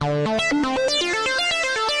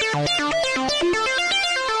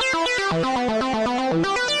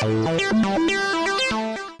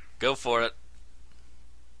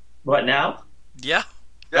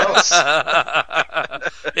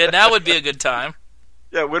Yeah, now would be a good time.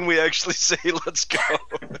 Yeah, when we actually say let's go.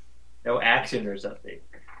 No action or something.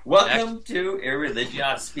 Welcome to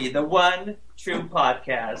Irreligiosity, the one true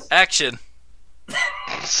podcast. Action.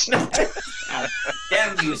 God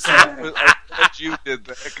damn you, sir. I'm glad you did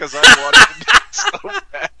that because I wanted to do it so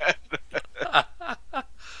bad.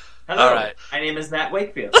 Hello, All right. my name is Matt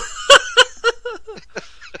Wakefield.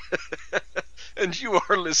 And you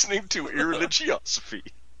are listening to Irreligiosity.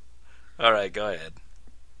 All right, go ahead.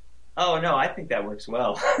 Oh no, I think that works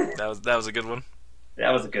well. That was a good one.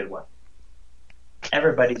 That was a good one.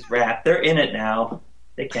 Everybody's wrapped. They're in it now.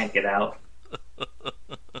 They can't get out.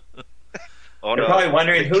 Oh, They're no. probably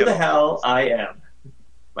wondering who Get the off. hell I am.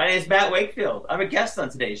 My name is Matt Wakefield. I'm a guest on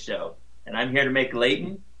today's show, and I'm here to make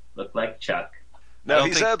Leighton look like Chuck. No,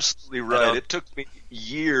 he's absolutely right. It took me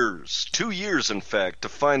years, 2 years in fact, to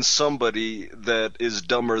find somebody that is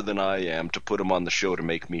dumber than I am to put him on the show to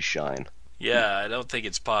make me shine. Yeah, I don't think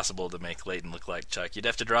it's possible to make Leighton look like Chuck. You'd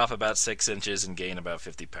have to drop about 6 inches and gain about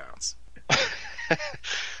 50 pounds.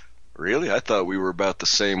 Really? I thought we were about the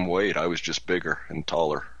same weight. I was just bigger and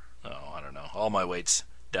taller. Oh, I don't know. All my weight's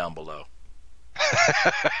down below.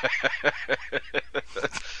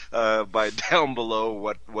 By down below,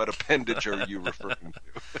 what appendage are you referring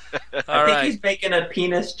to? All I think right. he's making a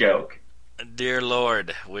penis joke. Dear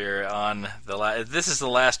Lord, we're on the this is the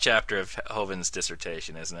last chapter of Hovind's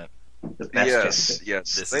dissertation, isn't it? The best joke.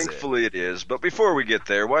 Yes. This is Thankfully it is. But before we get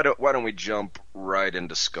there, why don't we jump right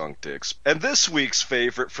into skunk dicks? And this week's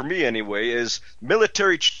favorite, for me anyway, is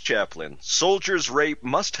military chaplain. Soldiers' rape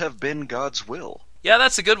must have been God's will. Yeah,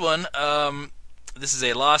 that's a good one. This is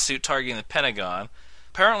a lawsuit targeting the Pentagon.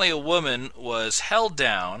 Apparently a woman was held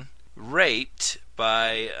down, raped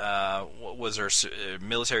by, what was her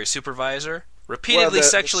military supervisor? Repeatedly the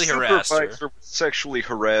sexually harassed her. supervisor was sexually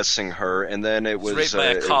harassing her, and then it was Raped by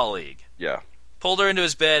a colleague. Yeah. Pulled her into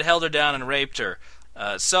his bed, held her down, and raped her.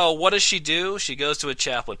 So what does she do? She goes to a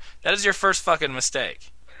chaplain. That is your first fucking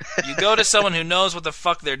mistake. You go to someone who knows what the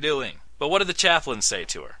fuck they're doing. But what did the chaplain say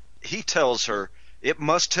to her? He tells her it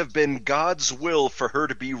must have been God's will for her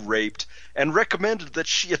to be raped and recommended that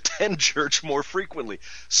she attend church more frequently.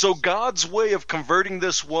 So God's way of converting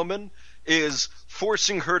this woman is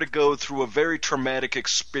forcing her to go through a very traumatic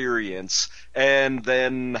experience and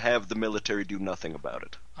then have the military do nothing about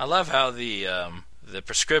it. I love how the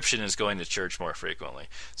prescription is going to church more frequently.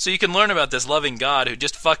 So you can learn about this loving God who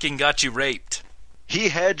just fucking got you raped. He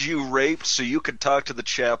had you raped so you could talk to the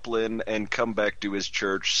chaplain and come back to his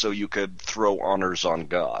church so you could throw honors on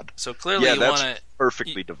God. So clearly Yeah, you that's want to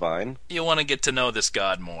perfectly divine. you want to get to know this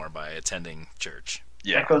God more by attending church.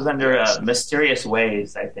 That goes under mysterious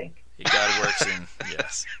ways, I think. God works in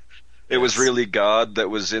yes. It was really God that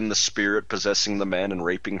was in the spirit possessing the man and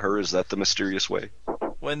raping her. Is that the mysterious way?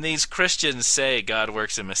 When these Christians say God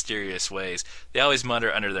works in mysterious ways, they always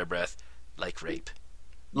mutter under their breath, like rape.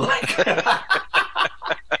 Like,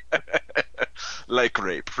 Like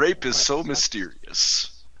rape. Rape is so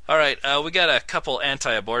mysterious. All right, we got a couple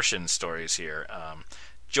anti-abortion stories here.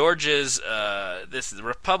 Georgia's this is the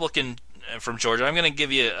Republican from Georgia. I'm going to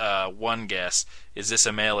give you one guess. Is this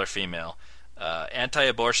a male or female?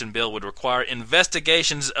 Anti-abortion bill would require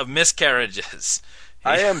investigations of miscarriages.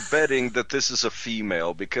 I am betting that this is a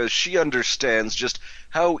female because she understands just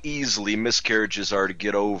how easily miscarriages are to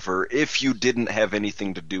get over if you didn't have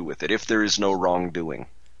anything to do with it, if there is no wrongdoing.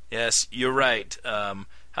 Yes, you're right.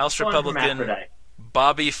 House One Republican hermaphrodite.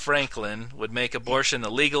 Bobby Franklin would make abortion the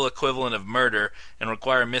legal equivalent of murder and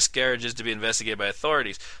require miscarriages to be investigated by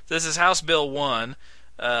authorities. This is House Bill 1.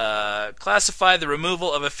 Classify the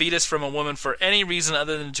removal of a fetus from a woman for any reason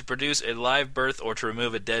other than to produce a live birth or to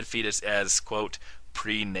remove a dead fetus as, quote,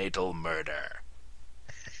 prenatal murder.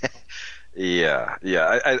 Yeah.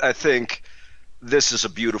 I think this is a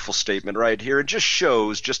beautiful statement right here. It just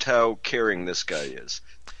shows just how caring this guy is.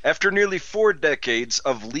 After nearly 4 decades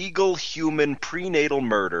of legal human prenatal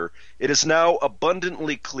murder, it is now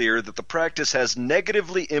abundantly clear that the practice has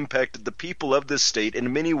negatively impacted the people of this state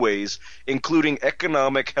in many ways, including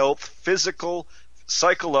economic, health, physical,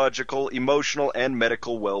 psychological, emotional, and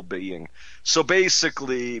medical well-being. So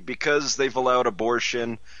basically, because they've allowed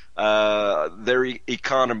abortion, their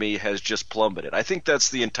economy has just plummeted. I think that's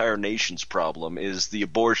the entire nation's problem, is the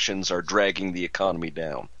abortions are dragging the economy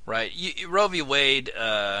down. Right. Roe v. Wade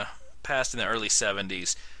passed in the early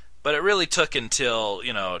 70s, but it really took until,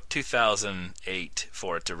 2008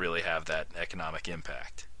 for it to really have that economic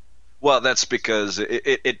impact. Well, that's because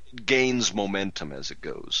it gains momentum as it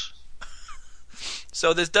goes.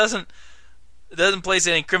 So this doesn't place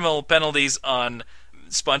any criminal penalties on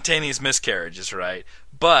spontaneous miscarriages, right?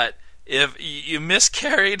 But if you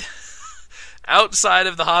miscarried outside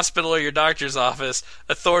of the hospital or your doctor's office,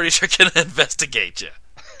 authorities are going to investigate you.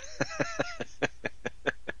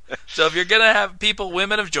 So if you're going to have people,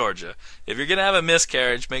 women of Georgia, if you're going to have a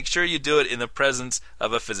miscarriage, make sure you do it in the presence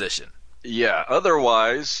of a physician. Yeah,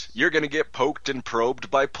 otherwise, you're going to get poked and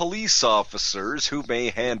probed by police officers who may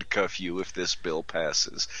handcuff you if this bill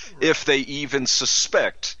passes, if they even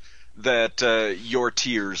suspect that your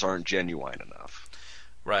tears aren't genuine enough.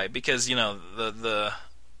 Right, because, the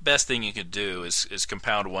best thing you could do is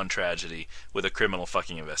compound one tragedy with a criminal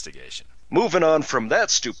fucking investigation. Moving on from that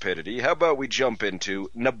stupidity, how about we jump into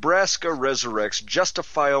Nebraska resurrects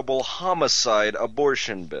justifiable homicide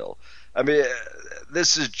abortion bill? I mean,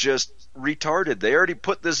 this is just retarded. They already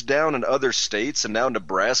put this down in other states, and now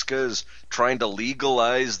Nebraska is trying to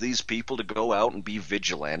legalize these people to go out and be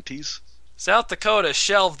vigilantes. South Dakota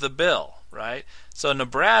shelved the bill, right? So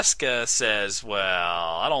Nebraska says,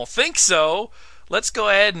 well, I don't think so. Let's go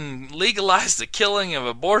ahead and legalize the killing of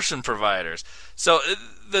abortion providers. So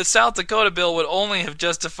the South Dakota bill would only have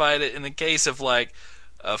justified it in the case of, like,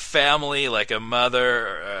 a family, like a mother,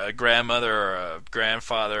 or a grandmother, or a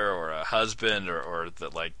grandfather, or a husband, or the,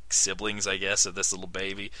 like, siblings, I guess, of this little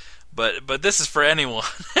baby. But this is for anyone.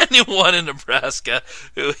 Anyone in Nebraska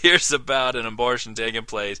who hears about an abortion taking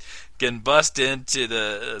place can bust into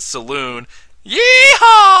the saloon,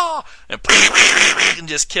 yeehaw, and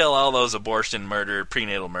just kill all those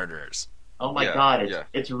prenatal murderers. Oh my God,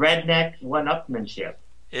 it's redneck one-upmanship.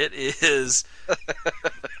 It is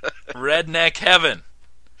redneck heaven.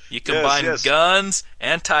 You combine guns,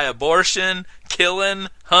 anti-abortion, killing,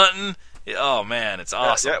 hunting. Oh, man, it's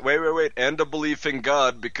awesome. Yeah, wait. And a belief in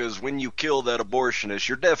God, because when you kill that abortionist,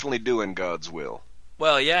 you're definitely doing God's will.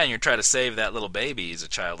 Well, yeah, and you're trying to save that little baby. He's a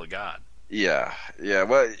child of God. Yeah.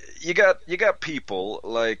 Well, you got people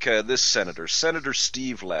like this Senator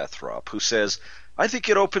Steve Lathrop, who says, I think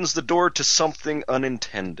it opens the door to something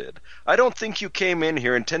unintended. I don't think you came in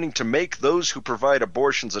here intending to make those who provide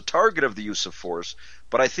abortions a target of the use of force,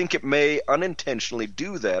 but I think it may unintentionally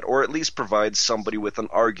do that, or at least provide somebody with an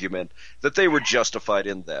argument that they were justified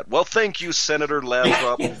in that. Well, thank you, Senator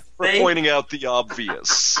Lathrop, for pointing out the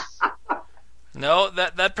obvious. No,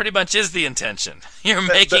 that pretty much is the intention. You're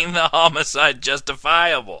making the homicide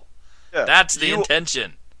justifiable. Yeah, that's the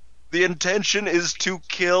intention. The intention is to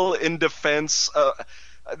kill in defense.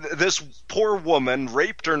 This poor woman,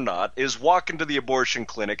 raped or not, is walking to the abortion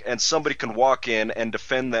clinic, and somebody can walk in and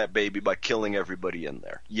defend that baby by killing everybody in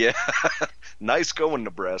there. Yeah, nice going,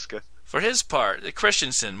 Nebraska. For his part,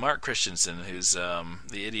 Mark Christensen, who's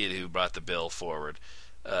the idiot who brought the bill forward,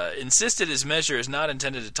 insisted his measure is not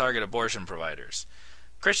intended to target abortion providers.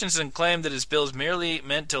 Christensen claimed that his bill is merely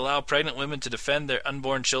meant to allow pregnant women to defend their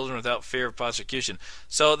unborn children without fear of prosecution.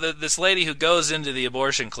 So this lady who goes into the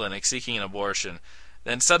abortion clinic seeking an abortion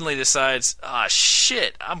then suddenly decides,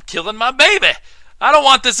 shit, I'm killing my baby. I don't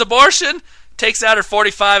want this abortion. Takes out her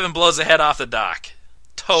 .45 and blows the head off the dock.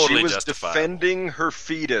 Totally justified. She was defending her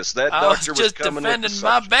fetus. That doctor was coming in. I was just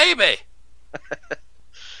defending my baby.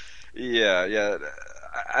 Yeah.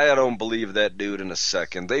 I don't believe that dude in a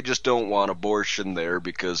second. They just don't want abortion there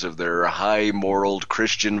because of their high moral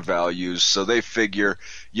Christian values. So they figure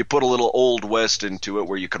you put a little Old West into it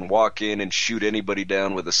where you can walk in and shoot anybody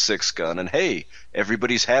down with a 6-gun, and hey,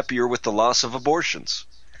 everybody's happier with the loss of abortions.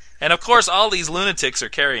 And of course, all these lunatics are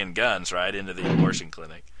carrying guns right into the abortion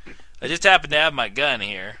clinic. I just happen to have my gun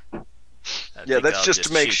here. That's just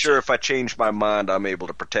to make sure if I change my mind, I'm able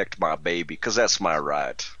to protect my baby, because that's my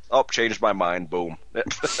right. Changed my mind, boom.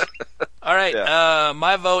 All right,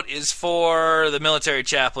 my vote is for the military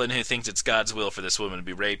chaplain who thinks it's God's will for this woman to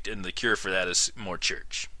be raped, and the cure for that is more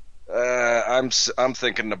church. I'm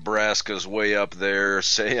thinking Nebraska's way up there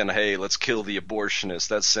saying, hey, let's kill the abortionist.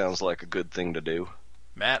 That sounds like a good thing to do.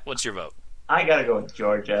 Matt, what's your vote? I gotta go with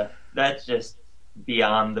Georgia. That's just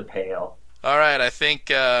beyond the pale. All right, I think...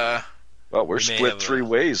 well, we're split 3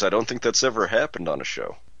 ways. I don't think that's ever happened on a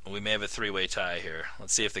show. We may have a 3-way tie here.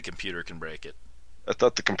 Let's see if the computer can break it. I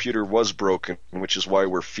thought the computer was broken, which is why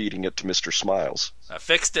we're feeding it to Mr. Smiles. I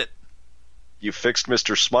fixed it. You fixed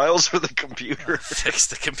Mr. Smiles or the computer? I fixed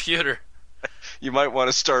the computer. You might want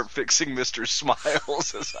to start fixing Mr.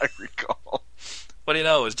 Smiles, as I recall. What do you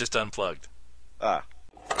know? It was just unplugged. Ah.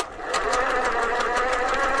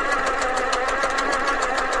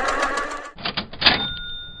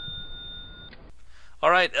 All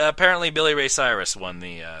right, apparently Billy Ray Cyrus won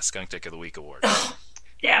the Skunk Dick of the Week award.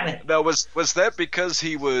 Damn it. Now, was that because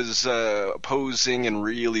he was posing in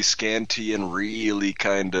really scanty and really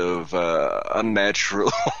kind of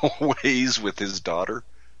unnatural ways with his daughter?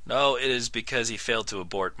 No, it is because he failed to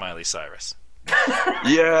abort Miley Cyrus.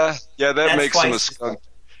 Yeah, that makes him a skunk.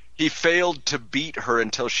 He failed to beat her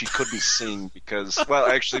until she couldn't sing because, well,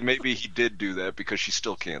 actually, maybe he did do that because she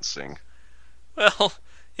still can't sing. Well,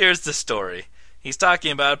 here's the story. He's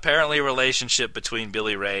talking about apparently a relationship between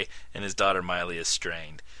Billy Ray and his daughter Miley is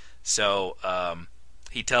strained. So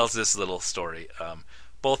he tells this little story.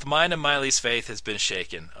 Both mine and Miley's faith has been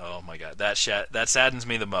shaken. Oh my God, that saddens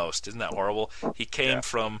me the most. Isn't that horrible? He came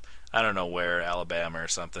from I don't know where, Alabama or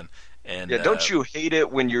something. And don't you hate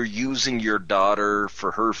it when you're using your daughter for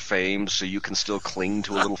her fame so you can still cling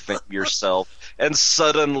to a little fame yourself, and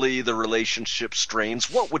suddenly the relationship strains?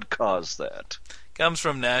 What would cause that? Comes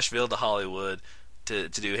from Nashville to Hollywood to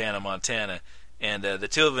do Hannah Montana, and the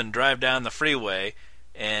two of them drive down the freeway,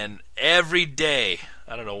 and every day,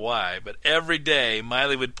 I don't know why, but every day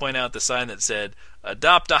Miley would point out the sign that said,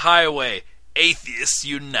 "Adopt a highway, Atheists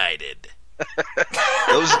United."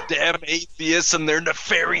 Those damn atheists and their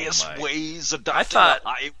nefarious ways adopting a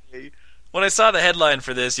highway. When I saw the headline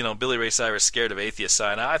for this, Billy Ray Cyrus scared of atheist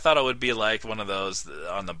sign, I thought it would be like one of those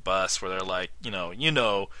on the bus where they're like,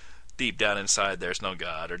 deep down inside there's no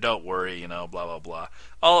God, or don't worry, blah, blah, blah.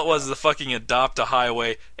 All it was is a fucking adopt a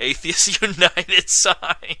highway, Atheists United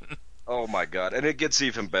sign. Oh my God, and it gets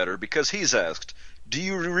even better because he's asked, do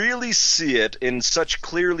you really see it in such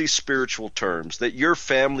clearly spiritual terms that your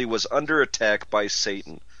family was under attack by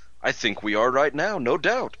Satan? I think we are right now, no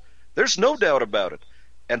doubt. There's no doubt about it.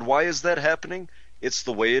 And why is that happening? It's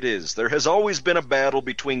the way it is. There has always been a battle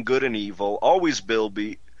between good and evil, always will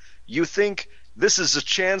be. You think this is a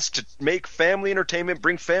chance to make family entertainment,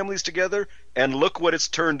 bring families together, and look what it's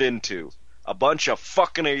turned into. A bunch of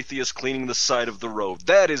fucking atheists cleaning the side of the road.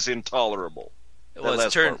 That is intolerable. Well, that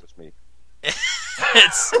last part was me.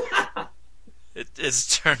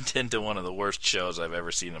 It's turned into one of the worst shows I've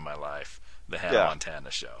ever seen in my life, the Hannah Montana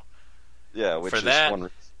show. Yeah, which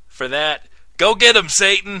for that, go get him,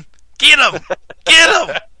 Satan! Get him! Get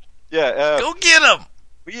him! Yeah, go get him!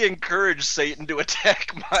 We encourage Satan to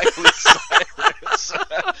attack Miley Cyrus.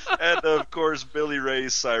 And, of course, Billy Ray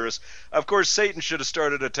Cyrus. Of course, Satan should have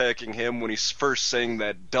started attacking him when he first sang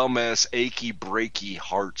that dumbass, achy, breaky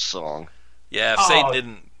heart song. Yeah,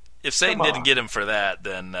 if Satan didn't get him for that,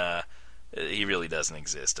 then he really doesn't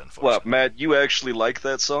exist, unfortunately. Well, Matt, you actually like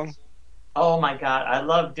that song? Oh, my God. I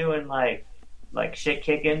love doing, like shit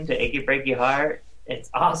kicking to achy, breaky heart.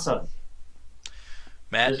 It's awesome.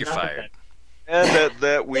 Matt, you're fired. And at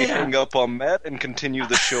that, we hang up on Matt and continue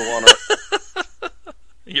the show on our...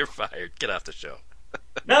 You're fired. Get off the show.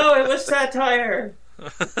 No, it was satire.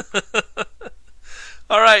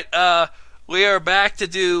 All right, we are back to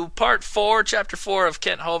do Part 4, Chapter 4 of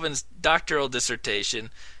Kent Hovind's doctoral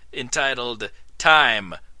dissertation entitled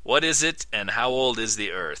Time, What Is It, and How Old Is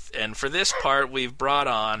the Earth? And for this part, we've brought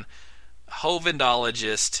on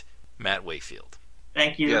Hovindologist Matt Wakefield.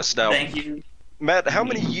 Thank you. Yes, now, thank you. Matt, how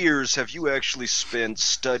many years have you actually spent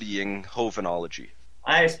studying Hovinology?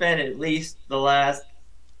 I have spent at least the last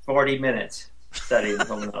 40 minutes studying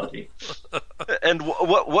Hovinology. And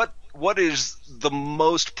what is the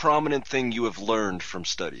most prominent thing you have learned from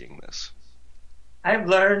studying this? I've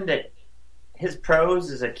learned that his prose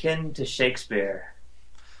is akin to Shakespeare.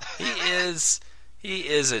 He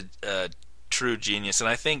is a true genius, and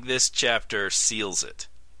I think this chapter seals it.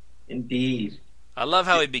 Indeed. I love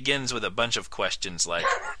how he begins with a bunch of questions like,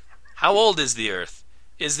 how old is the Earth?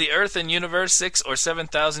 Is the Earth and universe 6,000 or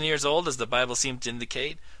 7,000 years old, as the Bible seems to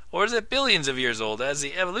indicate? Or is it billions of years old, as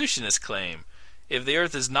the evolutionists claim? If the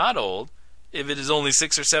Earth is not old, if it is only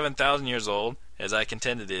 6,000 or 7,000 years old, as I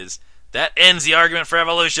contend it is, that ends the argument for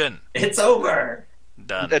evolution. It's over.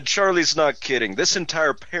 Done. And Charlie's not kidding. This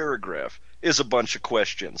entire paragraph is a bunch of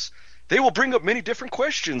questions. They will bring up many different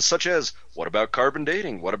questions, such as, what about carbon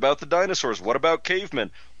dating? What about the dinosaurs? What about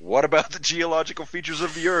cavemen? What about the geological features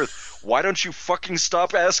of the Earth? Why don't you fucking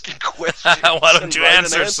stop asking questions? Why don't you an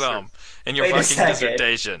answer some in your fucking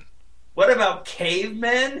dissertation? What about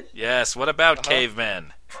cavemen? Yes, what about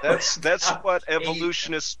cavemen? That's what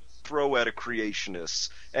evolutionists throw at a creationist.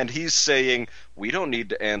 And he's saying, we don't need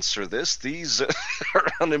to answer this. These are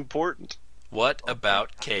unimportant. What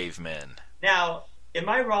about cavemen? Now, am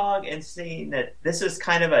I wrong in saying that this is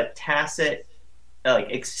kind of a tacit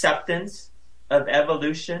acceptance of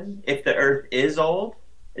evolution if the Earth is old?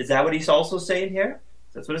 Is that what he's also saying here?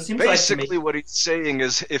 That's what it seems like to me. Basically, what he's saying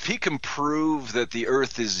is if he can prove that the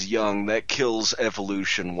Earth is young, that kills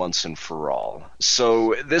evolution once and for all.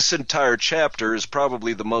 So this entire chapter is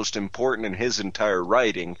probably the most important in his entire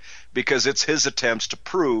writing because it's his attempts to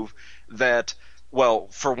prove that, well,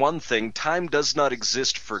 for one thing, time does not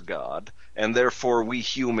exist for God, and therefore we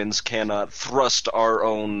humans cannot thrust our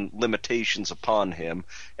own limitations upon him,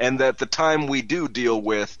 and that the time we do deal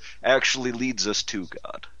with actually leads us to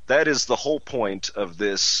God. That is the whole point of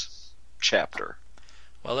this chapter.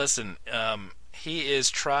 Well, listen, he is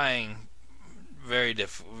trying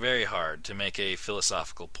very hard to make a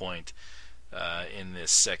philosophical point in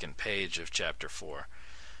this second page of chapter 4.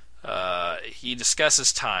 He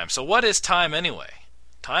discusses time. So what is time anyway?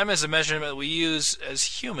 Time is a measurement we use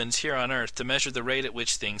as humans here on Earth to measure the rate at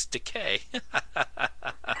which things decay.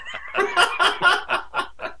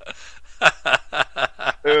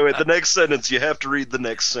 Wait, the next sentence, you have to read the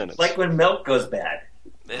next sentence. Like when milk goes bad.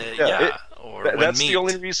 Or when that's meat. the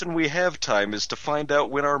only reason we have time, is to find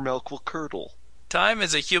out when our milk will curdle. Time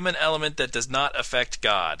is a human element that does not affect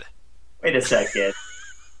God. Wait a second.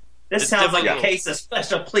 This It's sounds like a difficult. case of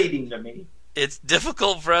special pleading to me. It's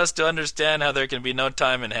difficult for us to understand how there can be no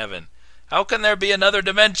time in heaven. How can there be another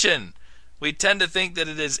dimension? We tend to think that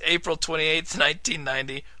it is April 28th,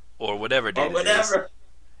 1990, or whatever date Or whatever. it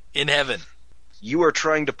is, in heaven. You are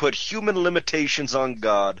trying to put human limitations on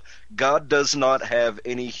God. God does not have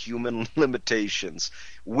any human limitations.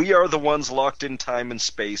 We are the ones locked in time and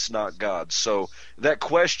space, not God. So that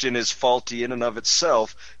question is faulty in and of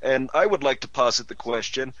itself, and I would like to posit the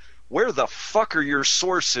question, where the fuck are your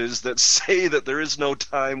sources that say that there is no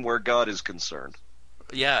time where God is concerned?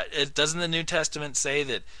 Yeah, doesn't the New Testament say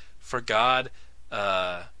that for God,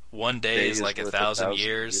 one day is like 1,000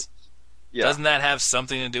 years? Yeah. Doesn't that have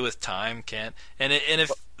something to do with time, Kent? And if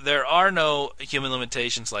there are no human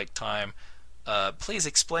limitations like time, please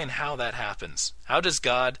explain how that happens. How does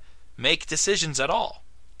God make decisions at all?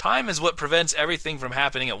 Time is what prevents everything from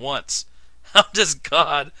happening at once. How does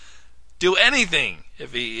God do anything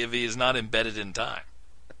if he is not embedded in time?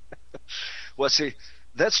 Well, see,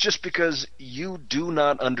 that's just because you do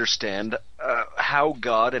not understand how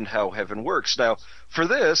God and how heaven works. Now, for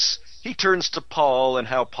this, he turns to Paul and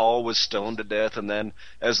how Paul was stoned to death, and then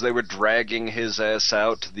as they were dragging his ass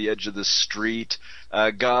out to the edge of the street,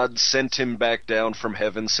 God sent him back down from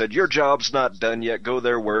heaven, said, your job's not done yet, go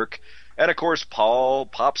there, work. And of course, Paul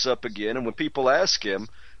pops up again, and when people ask him,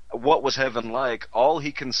 what was heaven like, all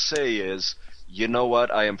he can say is, you know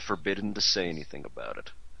what, I am forbidden to say anything about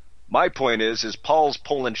it. My point is Paul's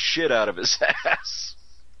pulling shit out of his ass.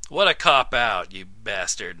 What a cop-out, you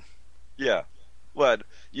bastard. Yeah. What?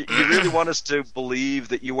 You really want us to believe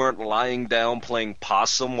that you weren't lying down playing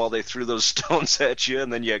possum while they threw those stones at you,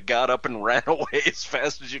 and then you got up and ran away as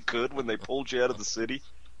fast as you could when they pulled you out of the city?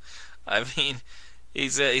 I mean, he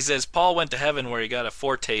says Paul went to heaven where he got a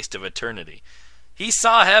foretaste of eternity. He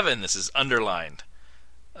saw heaven, this is underlined.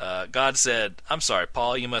 God said, I'm sorry,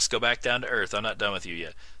 Paul, you must go back down to earth. I'm not done with you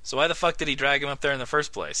yet. So why the fuck did he drag him up there in the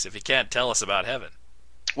first place if he can't tell us about heaven?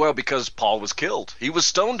 Well, because Paul was killed. He was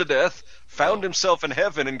stoned to death, found himself in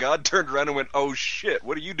heaven, and God turned around and went, oh shit,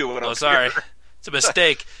 what are you doing up sorry. here? It's a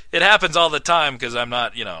mistake. It happens all the time because I'm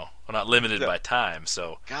not limited by time,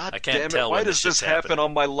 so God I can't damn it, tell why when does this shit's happen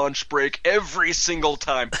on my lunch break every single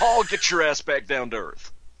time? Paul, get your ass back down to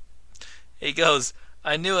earth. He goes,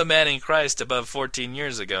 I knew a man in Christ above 14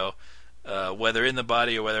 years ago, whether in the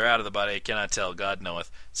body or whether out of the body, I cannot tell, God knoweth,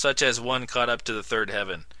 such as one caught up to the third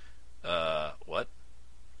heaven. What?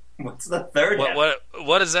 What's the third heaven?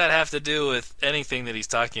 What does that have to do with anything that he's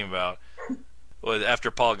talking about after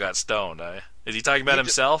Paul got stoned? Is he talking about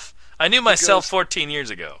himself? I knew myself 14 years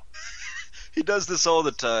ago. He does this all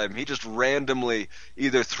the time. He just randomly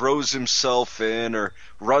either throws himself in or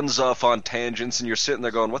runs off on tangents, and you're sitting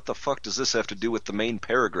there going, what the fuck does this have to do with the main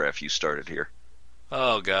paragraph you started here?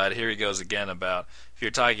 Oh, God, here he goes again about if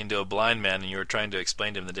you're talking to a blind man and you were trying to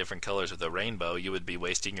explain to him the different colors of the rainbow, you would be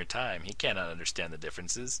wasting your time. He cannot understand the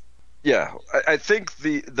differences. Yeah, I think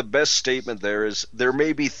the best statement there is there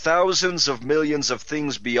may be thousands of millions of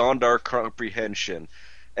things beyond our comprehension.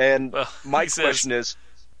 And my question is...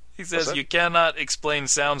 He says you cannot explain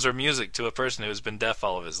sounds or music to a person who has been deaf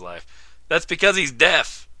all of his life. That's because he's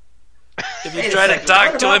deaf. If you try to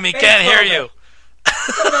talk to him, he can't hear you.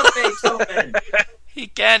 What about Beethoven? He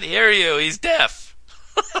can't hear you. He's deaf.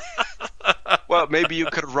 Well, maybe you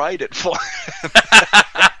could write it for him.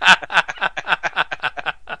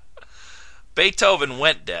 Beethoven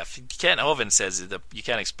went deaf. Hovind says that you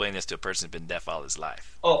can't explain this to a person who's been deaf all his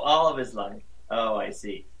life. Oh, all of his life. Oh, I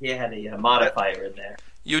see. He had a modifier in there.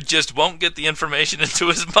 You just won't get the information into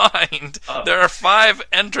his mind. Oh. There are 5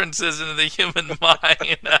 entrances into the human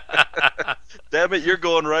mind. Damn it, you're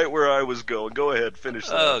going right where I was going. Go ahead, finish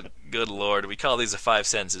that. Oh, good Lord. We call these the 5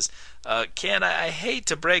 senses. Ken, I hate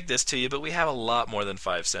to break this to you, but we have a lot more than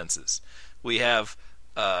 5 senses. We have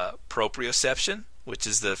proprioception, which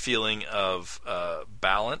is the feeling of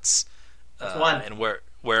balance. That's one. And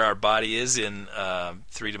where our body is in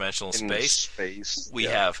 3-dimensional space. We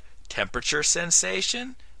have temperature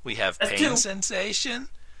sensation. We have pain sensation.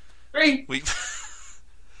 3, We There's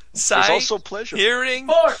sight, also pleasure. hearing,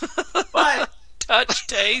 4, 5, touch,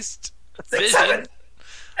 taste, 6, vision. 7,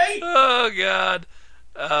 8. Oh God.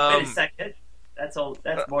 Wait a second. That's all.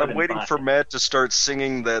 That's more I'm than waiting 5. for Matt to start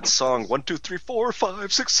singing that song. 1, 2, 3, 4,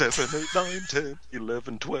 5, 6, 7, 8, 9, 10,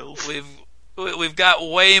 11, 12. We've got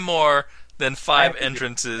way more than 5 I think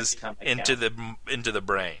entrances every time I into the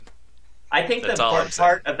brain. I think That's the all I'm worst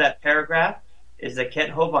part of that paragraph is that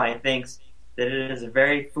Kent Hovind thinks that it is a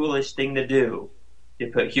very foolish thing to do to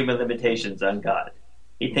put human limitations on God.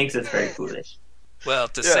 He thinks it's very foolish. Well,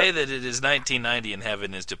 to Yeah. say that it is 1990 in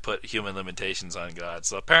heaven is to put human limitations on God.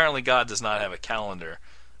 So apparently God does not have a calendar.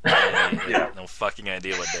 And he has no fucking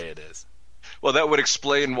idea what day it is. Well, that would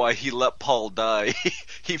explain why he let Paul die.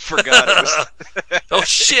 He forgot it was. Oh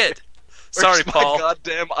shit! Sorry, Where's Paul. My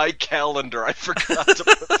goddamn iCalendar. I forgot to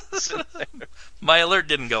put this in there. My alert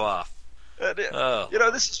didn't go off. Oh. You know,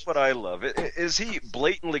 this is what I love. Is he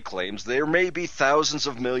blatantly claims there may be thousands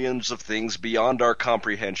of millions of things beyond our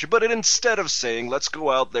comprehension, but instead of saying, let's go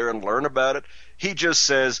out there and learn about it, he just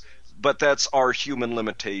says, but that's our human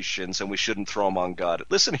limitations and we shouldn't throw them on God.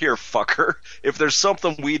 Listen here, fucker. If there's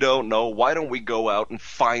something we don't know, why don't we go out and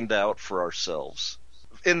find out for ourselves?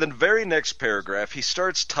 In the very next paragraph, he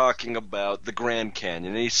starts talking about the Grand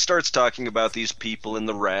Canyon. And he starts talking about these people in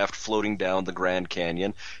the raft floating down the Grand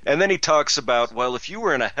Canyon. And then he talks about, well, if you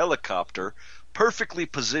were in a helicopter, perfectly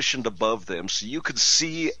positioned above them so you could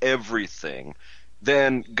see everything,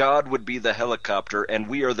 then God would be the helicopter and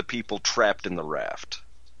we are the people trapped in the raft.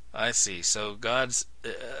 I see. So God's,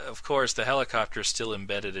 of course, the helicopter is still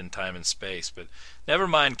embedded in time and space. But never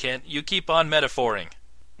mind, Kent. You keep on metaphoring.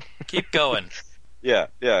 Keep going. Yeah.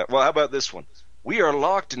 Well, how about this one? We are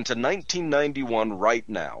locked into 1991 right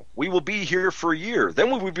now. We will be here for a year.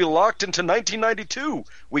 Then we will be locked into 1992.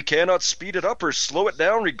 We cannot speed it up or slow it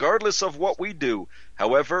down regardless of what we do.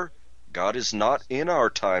 However, God is not in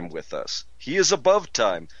our time with us. He is above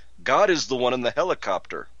time. God is the one in the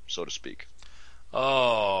helicopter, so to speak.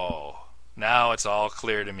 Oh, now it's all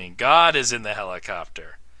clear to me. God is in the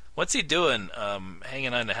helicopter. What's he doing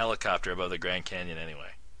hanging on the helicopter above the Grand Canyon anyway?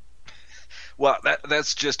 Well,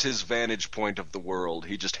 that's just his vantage point of the world.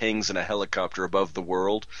 He just hangs in a helicopter above the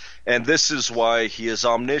world. And this is why he is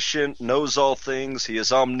omniscient, knows all things, he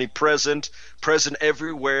is omnipresent, present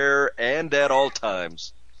everywhere and at all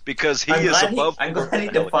times. Because he is above I'm glad he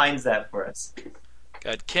defines that for us.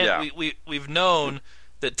 God, Kent, we've known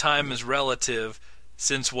that time is relative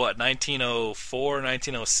since what, 1904,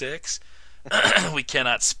 1906? We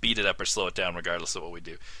cannot speed it up or slow it down regardless of what we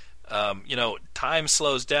do. Time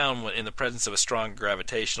slows down in the presence of a strong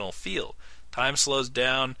gravitational field. Time slows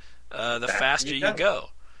down the faster you go.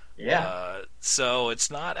 Yeah. So it's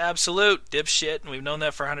not absolute, dipshit, and we've known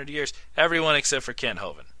that for 100 years. Everyone except for Kent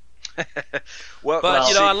Hovind. Well,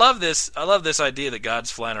 I love this. I love this idea that God's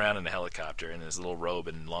flying around in a helicopter in his little robe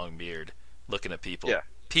and long beard, looking at people,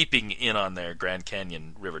 peeping in on their Grand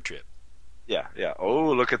Canyon river trip. Yeah.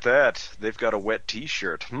 Oh, look at that. They've got a wet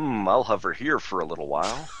T-shirt. I'll hover here for a little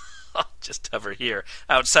while. I'll just hover here,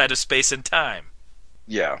 outside of space and time.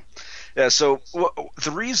 Yeah. So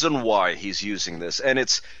the reason why he's using this, and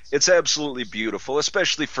it's absolutely beautiful,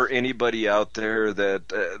 especially for anybody out there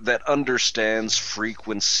that understands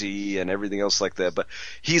frequency and everything else like that. But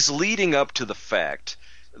he's leading up to the fact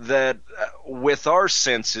that with our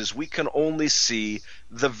senses we can only see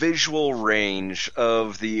the visual range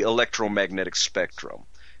of the electromagnetic spectrum,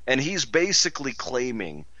 and he's basically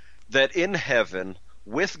claiming that in heaven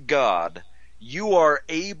with God, you are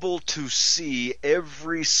able to see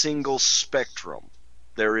every single spectrum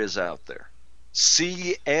there is out there.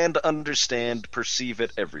 See and understand, perceive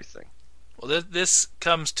it, everything. Well, this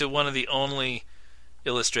comes to one of the only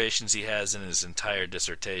illustrations he has in his entire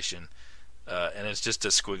dissertation, and it's just a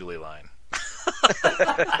squiggly line.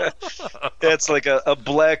 It's like a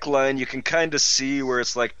black line. You can kind of see where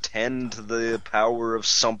it's like 10 to the power of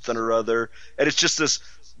something or other, and it's just this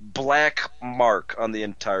black mark on the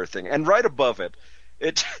entire thing. And right above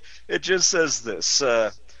it just says this.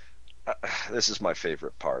 This is my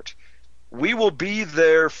favorite part. We will be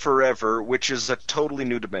there forever, which is a totally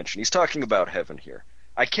new dimension. He's talking about heaven here.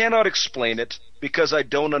 I cannot explain it because I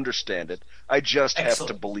don't understand it. I just have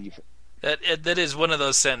to believe it. That is one of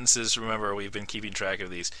those sentences, remember, we've been keeping track of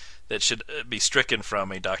these, that should be stricken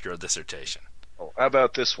from a doctoral dissertation. Oh, how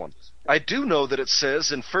about this one? I do know that it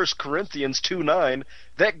says in 1 Corinthians 2:9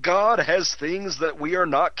 that God has things that we are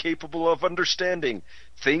not capable of understanding,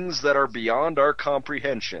 things that are beyond our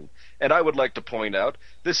comprehension. And I would like to point out,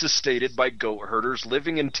 this is stated by goat herders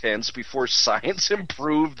living in tents before science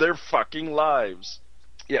improved their fucking lives.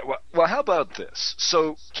 Yeah, well, how about this?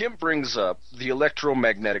 So, Kim brings up the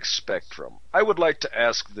electromagnetic spectrum. I would like to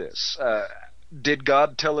ask this. Did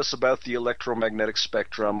God tell us about the electromagnetic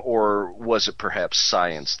spectrum, or was it perhaps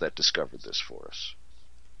science that discovered this for us?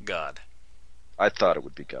 God. I thought it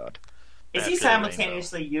would be God. Is he After the rainbow.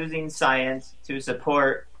 simultaneously using science to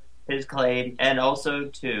support his claim and also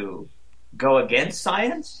to go against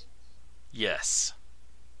science? Yes.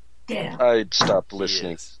 Damn. I'd stop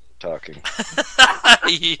listening, Yes. talking.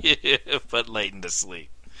 Put Leighton to sleep.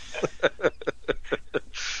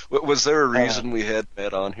 Was there a reason we had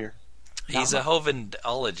Matt on here? He's a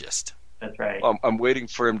hovenologist. That's right. I'm waiting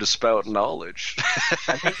for him to spout knowledge.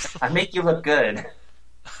 I make you look good.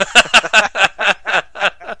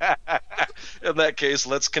 In that case,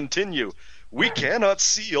 let's continue. We cannot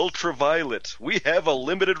see ultraviolet. We have a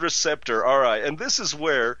limited receptor. All right. And this is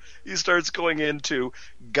where he starts going into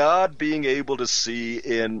God being able to see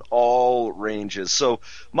in all ranges. So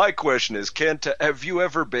my question is, Kent, have you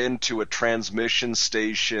ever been to a transmission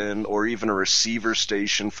station or even a receiver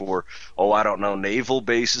station for, I don't know, naval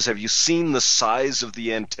bases? Have you seen the size of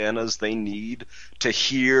the antennas they need to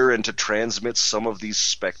hear and to transmit some of these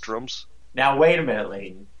spectrums? Now, wait a minute,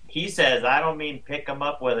 Leighton. He says, I don't mean pick them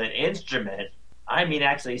up with an instrument. I mean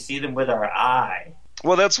actually see them with our eye.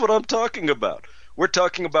 Well, that's what I'm talking about. We're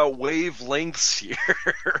talking about wavelengths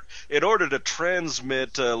here. In order to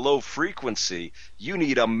transmit low frequency, you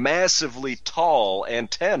need a massively tall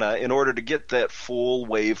antenna in order to get that full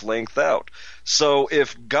wavelength out. So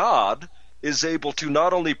if God is able to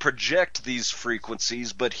not only project these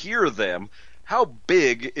frequencies, but hear them, how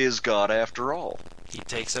big is God after all? He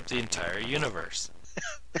takes up the entire universe.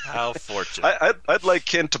 How fortunate. I'd like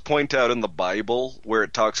Ken to point out in the Bible where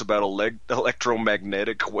it talks about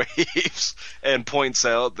electromagnetic waves and points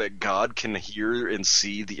out that God can hear and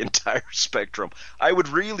see the entire spectrum. I would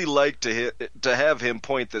really like to have him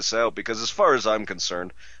point this out because as far as I'm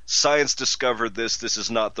concerned, science discovered this. This is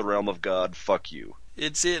not the realm of God. Fuck you.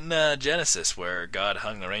 It's in Genesis where God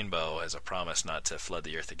hung the rainbow as a promise not to flood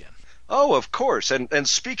the earth again. Oh, of course. And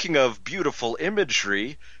speaking of beautiful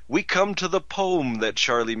imagery, we come to the poem that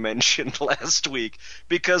Charlie mentioned last week,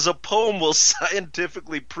 because a poem will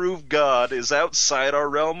scientifically prove God is outside our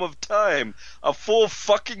realm of time. A full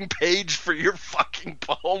fucking page for your fucking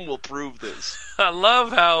poem will prove this. I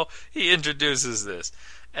love how he introduces this.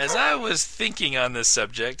 As I was thinking on this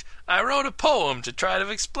subject, I wrote a poem to try to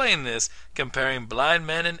explain this, comparing blind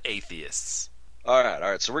men and atheists. All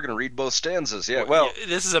right. So we're going to read both stanzas. Yeah, well,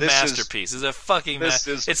 this is a masterpiece. It's a fucking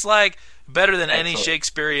masterpiece. It's like better than any Excellent.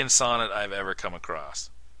 Shakespearean sonnet I've ever come across.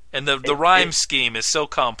 And the rhyme scheme is so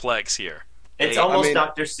complex here. It's A, almost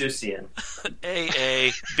Dr. Seussian.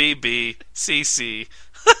 A, B, B, C, C.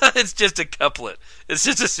 It's just a couplet. It's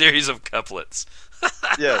just a series of couplets.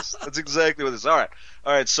 Yes, that's exactly what this is. All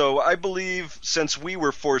right, so I believe since we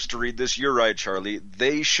were forced to read this, you're right, Charlie,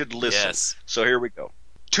 they should listen. Yes. So here we go.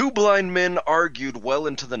 Two blind men argued well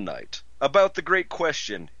into the night about the great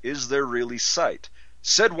question, is there really sight?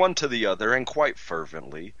 Said one to the other, and quite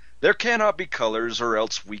fervently, there cannot be colors, or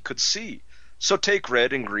else we could see. So take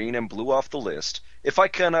red and green and blue off the list. If I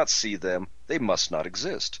cannot see them, they must not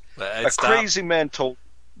exist. A crazy man told...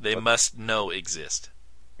 They must no exist.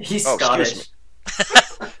 He's Oh, Scottish. excuse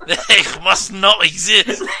They must not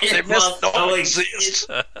exist. They must not exist.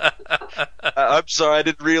 I'm sorry, I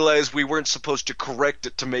didn't realize we weren't supposed to correct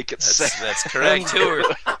it to make it sound. That's correct.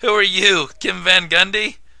 Who are you, Kim Van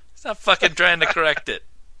Gundy? Stop fucking trying to correct it.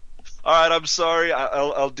 All right, I'm sorry.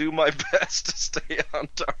 I'll do my best to stay on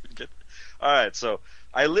target. All right, so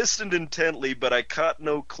I listened intently, but I caught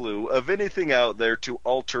no clue of anything out there to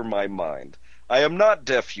alter my mind. I am not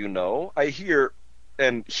deaf, you know. I hear,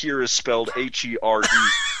 and hear is spelled H-E-R-E.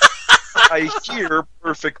 I hear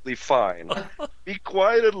perfectly fine. Be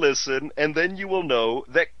quiet and listen, and then you will know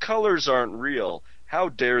that colors aren't real. How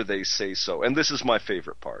dare they say so? And this is my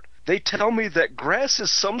favorite part. They tell me that grass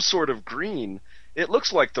is some sort of green. It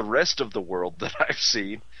looks like the rest of the world that I've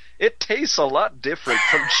seen. It tastes a lot different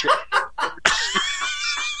from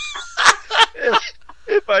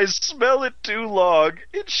If I smell it too long,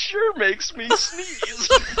 it sure makes me sneeze.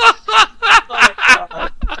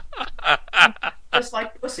 Just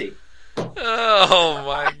like pussy. Oh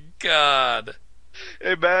my god.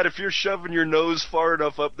 Hey, Matt, if you're shoving your nose far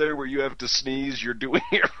enough up there where you have to sneeze, you're doing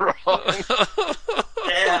it wrong.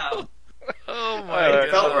 Damn. Oh my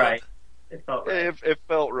It felt god. right. It felt right. It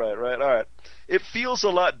felt right, all right. It feels a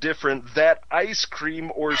lot different, that ice cream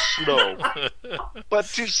or snow. But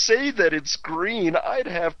to say that it's green, I'd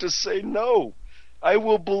have to say no. I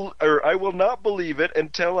will not believe it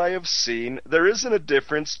until I have seen there isn't a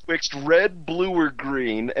difference twixt red, blue, or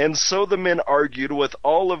green, and so the men argued with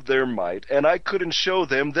all of their might, and I couldn't show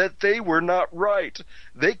them that they were not right.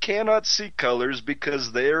 They cannot see colors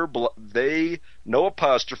because they, no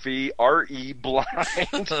apostrophe, R-E,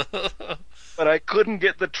 blind. But I couldn't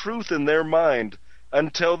get the truth in their mind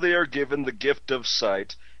until they are given the gift of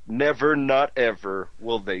sight. Never, not ever,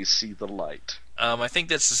 will they see the light. I think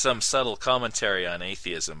this is some subtle commentary on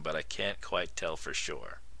atheism, but I can't quite tell for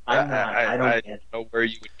sure. I don't don't know where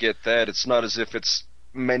you would get that. It's not as if it's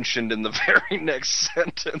mentioned in the very next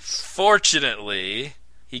sentence. Fortunately,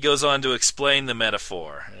 he goes on to explain the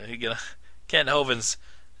metaphor. Kent Hovind's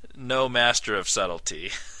no master of subtlety.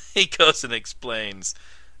 He goes and explains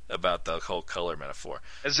about the whole color metaphor.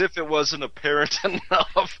 As if it wasn't apparent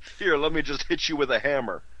enough. Here, let me just hit you with a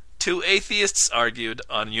hammer. Two atheists argued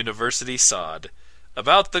on university sod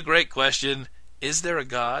about the great question, is there a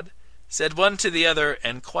God? Said one to the other,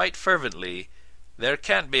 and quite fervently, there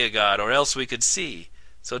can't be a God, or else we could see.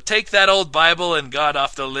 So take that old Bible and God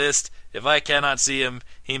off the list. If I cannot see him,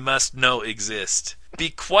 he must no exist.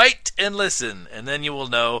 Be quiet and listen, and then you will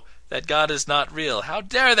know that God is not real. How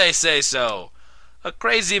dare they say so? A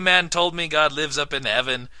crazy man told me God lives up in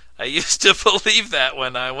heaven. I used to believe that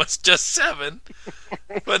when I was just 7.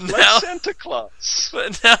 But Like now, Santa Claus.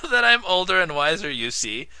 but now that I'm older and wiser, you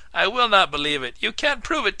see, I will not believe it. You can't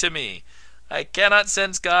prove it to me. I cannot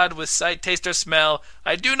sense God with sight, taste, or smell.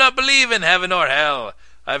 I do not believe in heaven or hell.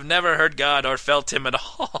 I've never heard God or felt him at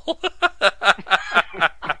all.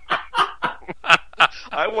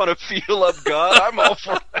 I want to feel up God. I'm all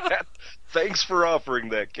for that. Thanks for offering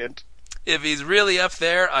that, Kent. If he's really up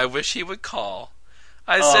there, I wish he would call.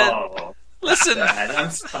 I said, listen. Dad, I'm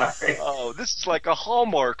sorry. Oh, this is like a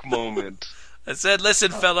Hallmark moment. I said,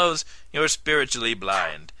 listen, fellows, you're spiritually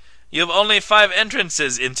blind. You have only 5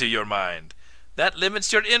 entrances into your mind. That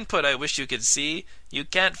limits your input, I wish you could see. You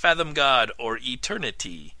can't fathom God or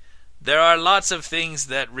eternity. There are lots of things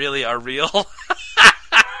that really are real.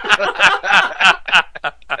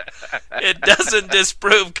 It doesn't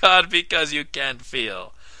disprove God because you can't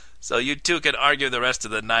feel. So you two can argue the rest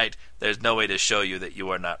of the night. There's no way to show you that you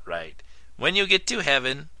are not right. When you get to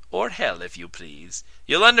heaven, or hell if you please,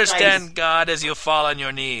 you'll understand Nice. God as you fall on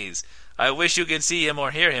your knees. I wish you could see him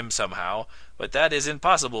or hear him somehow, but that is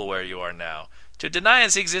impossible where you are now. To deny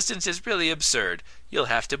his existence is really absurd. You'll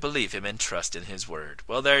have to believe him and trust in his word.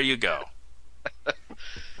 Well, there you go.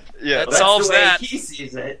 Yeah, That solves the way that. he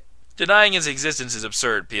sees it. Denying his existence is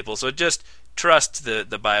absurd, people. So just trust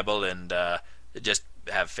the Bible and just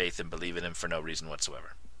have faith and believe in him for no reason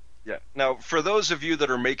whatsoever. Yeah. Now, for those of you that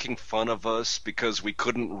are making fun of us because we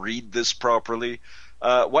couldn't read this properly,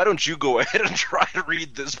 why don't you go ahead and try to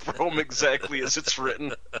read this poem exactly as it's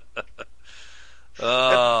written?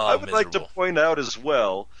 Oh, I would like to miserable. point out as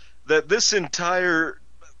well that this entire,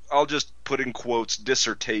 I'll just put in quotes,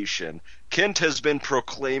 dissertation, Kent has been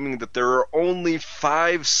proclaiming that there are only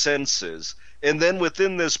 5 senses, and then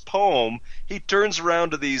within this poem, he turns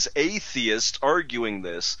around to these atheists arguing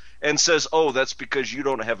this and says, oh, that's because you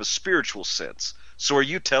don't have a spiritual sense. So are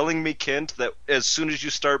you telling me, Kent, that as soon as you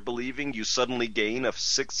start believing, you suddenly gain a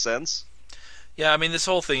 6th sense? Yeah, I mean, this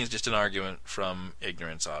whole thing is just an argument from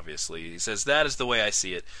ignorance, obviously. He says, that is the way I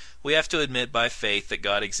see it. We have to admit by faith that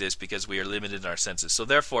God exists because we are limited in our senses. So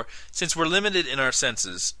therefore, since we're limited in our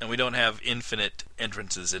senses, and we don't have infinite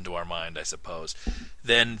entrances into our mind, I suppose,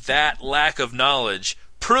 then that lack of knowledge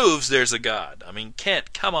proves there's a God. I mean,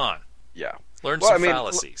 Kent, come on. Yeah. Learn Well, some I mean,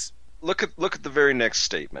 fallacies. Look at the very next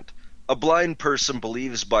statement. A blind person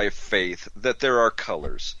believes by faith that there are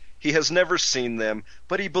colors. He has never seen them,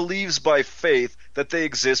 but he believes by faith that they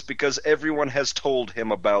exist because everyone has told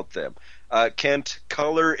him about them. Kent,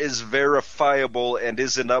 color is verifiable and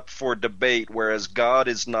isn't up for debate, whereas God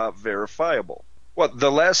is not verifiable. What,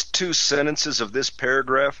 the last 2 sentences of this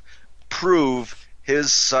paragraph prove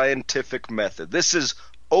his scientific method. This is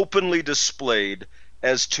openly displayed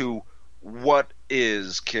as to what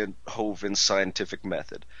is Kent Hovind's scientific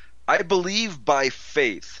method. I believe by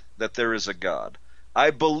faith that there is a God.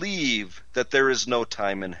 I believe that there is no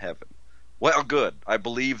time in heaven. Well, good. I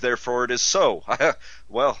believe, therefore it is so.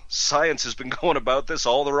 Well, science has been going about this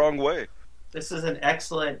all the wrong way. This is an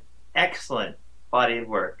excellent, excellent body of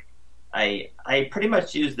work. I pretty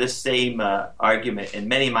much use this same argument in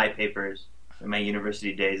many of my papers in my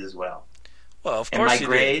university days as well. Well, of In course my you did.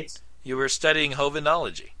 grades, You were studying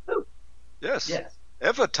Hovindology. Yes. yes.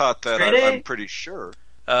 Eva taught that, Straight A. I'm pretty sure.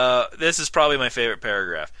 This is probably my favorite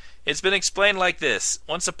paragraph. It's been explained like this.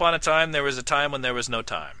 Once upon a time, there was a time when there was no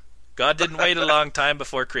time. God didn't wait a long time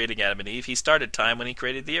before creating Adam and Eve. He started time when he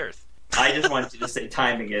created the earth. I just want you to say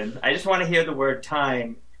time again. I just want to hear the word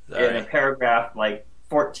time in a Sorry. paragraph like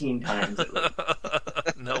 14 times at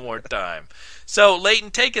least. No more time. So,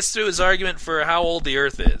 Leighton, take us through his argument for how old the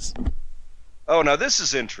Earth is. Oh, now this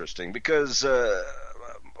is interesting because the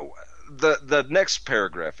next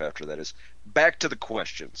paragraph after that is back to the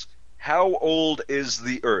questions. How old is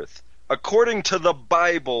the Earth? According to the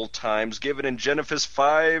Bible times given in Genesis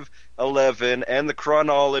 5:11 and the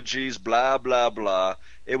chronologies, blah blah blah,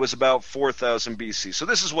 it was about 4000 BC. So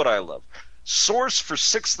this is what I love. Source for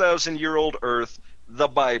 6,000-year-old Earth, the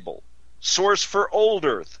Bible. Source for old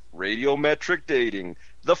Earth, radiometric dating,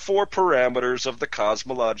 the four parameters of the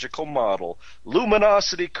cosmological model,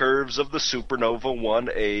 luminosity curves of the supernova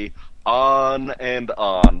 1A, on and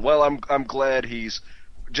on. Well, I'm glad he's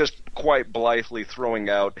just quite blithely throwing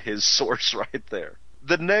out his source right there.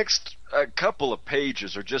 The next couple of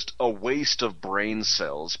pages are just a waste of brain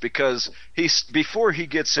cells because before he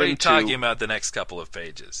gets What are you into talking about the next couple of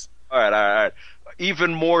pages? all right.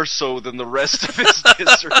 Even more so than the rest of his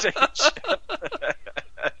dissertation.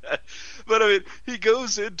 But I mean, he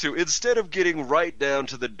goes into, instead of getting right down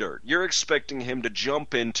to the dirt, you're expecting him to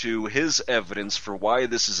jump into his evidence for why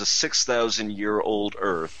this is a 6,000-year-old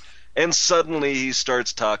Earth, and suddenly he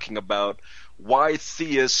starts talking about why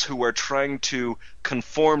theists who are trying to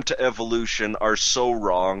conform to evolution are so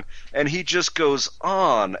wrong, and he just goes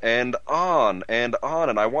on and on and on,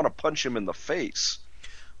 and I want to punch him in the face.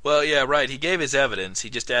 Well, yeah, right. He gave his evidence. He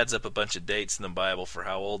just adds up a bunch of dates in the Bible for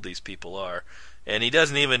how old these people are. And he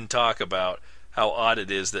doesn't even talk about how odd it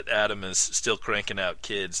is that Adam is still cranking out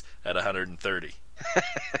kids at 130.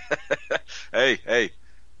 Hey,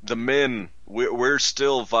 the men, we're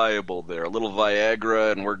still viable there. A little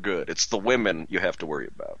Viagra and we're good. It's the women you have to worry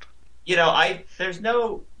about. You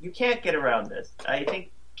can't get around this. I think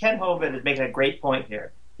Ken Hovind is making a great point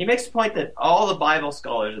here. He makes the point that all the Bible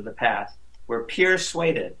scholars of the past were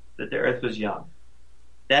persuaded that the earth was young.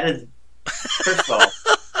 That is, first of all,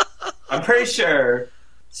 I'm pretty sure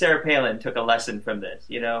Sarah Palin took a lesson from this.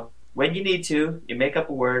 When you need to, you make up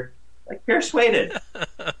a word like persuaded.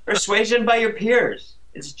 Persuasion by your peers.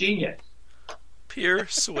 It's genius.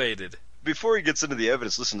 Persuaded. Before he gets into the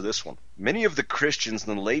evidence, listen to this one. Many of the Christians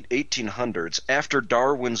in the late 1800s, after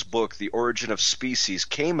Darwin's book, The Origin of Species,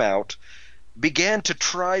 came out, began to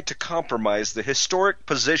try to compromise the historic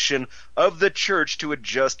position of the church to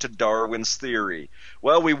adjust to Darwin's theory.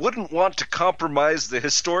 Well, we wouldn't want to compromise the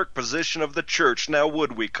historic position of the church, now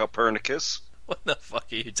would we, Copernicus? What the fuck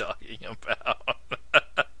are you talking about?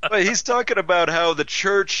 Well, he's talking about how the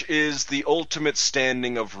church is the ultimate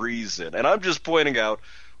standing of reason, and I'm just pointing out,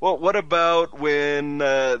 well, what about when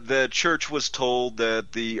the church was told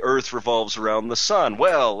that the earth revolves around the sun?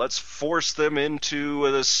 Well, let's force them into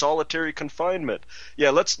a solitary confinement. Yeah,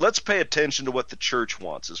 let's pay attention to what the church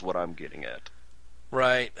wants is what I'm getting at.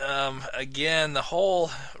 Right. Again, the whole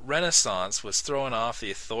Renaissance was throwing off the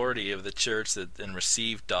authority of the church and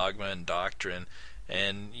received dogma and doctrine,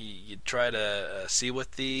 and you try to see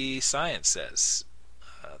what the science says.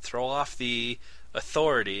 Throw off the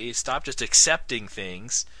authority, stop just accepting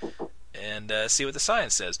things, and see what the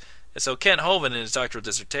science says. And so Kent Hovind in his doctoral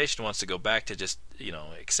dissertation wants to go back to just,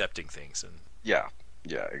 accepting things. And Yeah,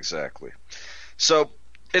 exactly. So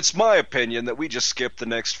it's my opinion that we just skip the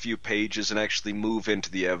next few pages and actually move into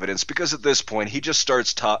the evidence, because at this point he just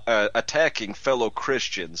starts attacking fellow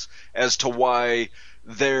Christians as to why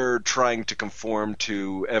they're trying to conform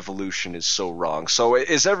to evolution is so wrong. So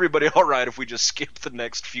is everybody all right if we just skip the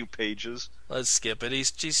next few pages? let's skip it.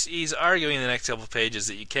 He's arguing in the next couple of pages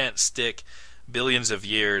that you can't stick billions of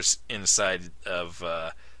years inside of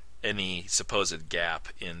any supposed gap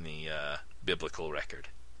in the biblical record.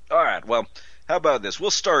 All right, well, how about this?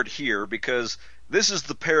 We'll start here because this is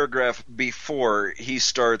the paragraph before he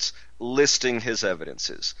starts listing his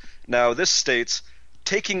evidences. Now, this states,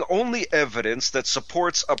 taking only evidence that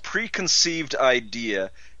supports a preconceived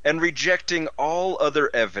idea and rejecting all other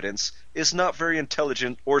evidence is not very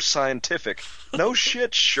intelligent or scientific. No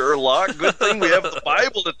shit, Sherlock. Good thing we have the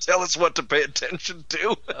Bible to tell us what to pay attention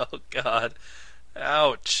to. Oh, God.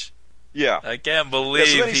 Ouch. Yeah. I can't believe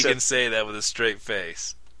then he he said- can say that with a straight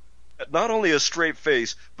face. Not only a straight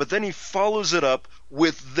face, but then he follows it up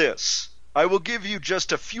with this. I will give you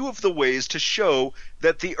just a few of the ways to show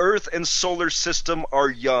that the Earth and solar system are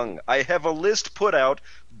young. I have a list put out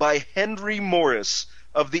by Henry Morris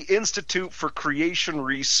of the Institute for Creation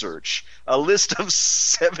Research, a list of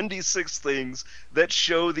 76 things that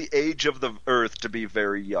show the age of the Earth to be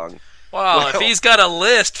very young. Wow, if Well- he's got a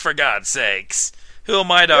list, for God's sakes, who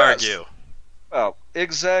am I to Yes. argue? Well,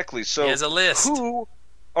 exactly. So He has a list. who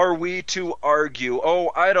are we to argue?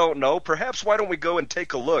 Oh, I don't know. Perhaps why don't we go and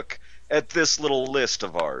take a look at this little list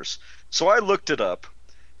of ours. So I looked it up,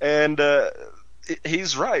 and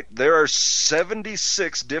he's right. There are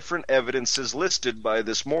 76 different evidences listed by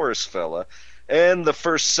this Morris fella, and the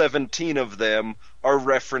first 17 of them are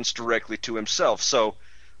referenced directly to himself. So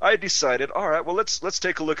I decided, all right, well, let's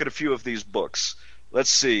take a look at a few of these books. Let's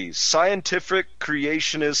see. Scientific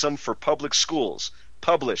Creationism for Public Schools,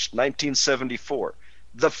 published 1974.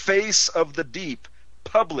 The Face of the Deep,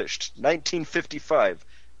 published 1955.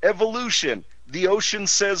 Evolution, The Ocean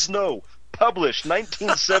Says No, published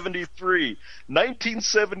 1973,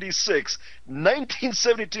 1976,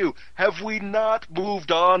 1972. Have we not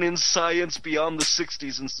moved on in science beyond the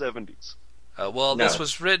 60s and 70s? Well, No. this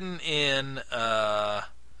was written in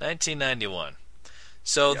 1991.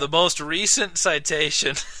 So the most recent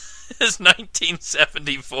citation is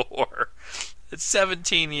 1974. It's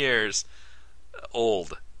 17 years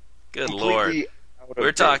old. Good Lord. Completely out of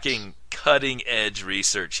We're date. talking cutting-edge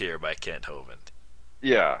research here by Kent Hovind.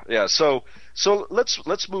 Yeah. So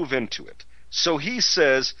let's move into it. So he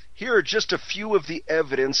says, here are just a few of the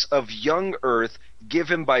evidence of young Earth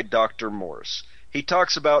given by Dr. Morse. He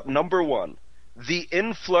talks about, number one, the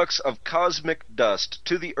influx of cosmic dust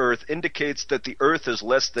to the Earth indicates that the Earth is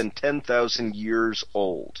less than 10,000 years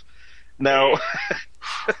old. Now,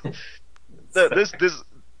 this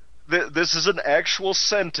is an actual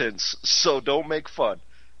sentence, so don't make fun.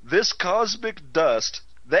 This cosmic dust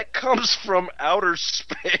that comes from outer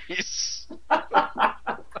space.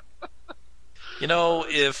 You know,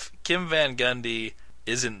 if Kim Van Gundy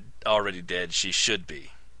isn't already dead, she should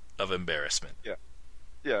be, of embarrassment.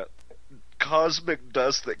 Yeah. Cosmic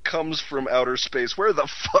dust that comes from outer space. Where the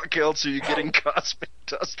fuck else are you getting cosmic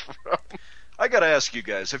dust from? I gotta ask you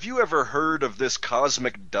guys, have you ever heard of this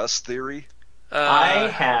cosmic dust theory? I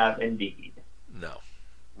have indeed. No.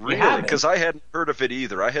 Really? haven't? Because I hadn't heard of it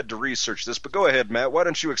either. I had to research this. But go ahead, Matt. Why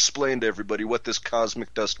don't you explain to everybody what this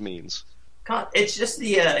cosmic dust means? It's just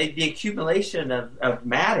the accumulation of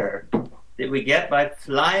matter that we get by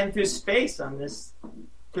flying through space on this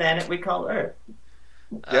planet we call Earth.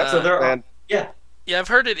 So there are, and yeah. Yeah, I've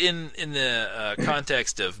heard it in the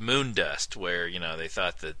context of moon dust, where they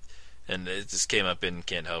thought that, and this came up in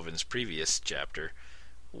Kent Hovind's previous chapter,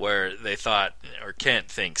 where they thought, or Kent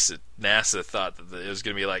thinks that NASA thought that it was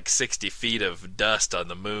going to be like 60 feet of dust on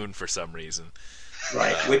the moon for some reason.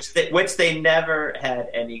 Right, which they never had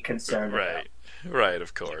any concern about. Right,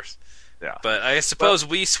 of course. Yeah. But I suppose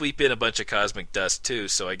we sweep in a bunch of cosmic dust too,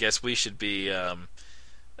 so I guess we should be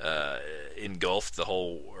engulfed. The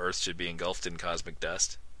whole Earth should be engulfed in cosmic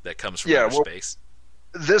dust that comes from outer space.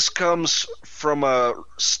 This comes from a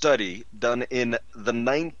study done in the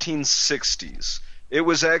 1960s. It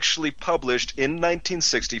was actually published in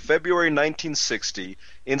 1960, February 1960,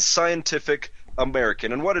 in Scientific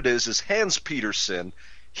American. And what it is Hans Peterson,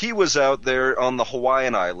 he was out there on the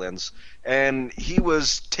Hawaiian Islands, and he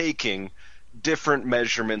was taking different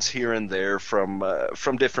measurements here and there from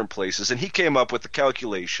different places, and he came up with the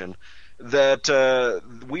calculation that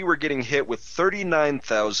we were getting hit with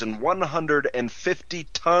 39,150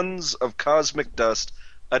 tons of cosmic dust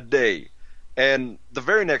a day. And the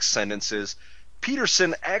very next sentence is,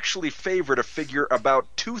 Peterson actually favored a figure about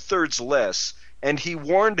 2/3 less, and he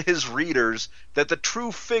warned his readers that the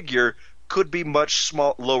true figure could be much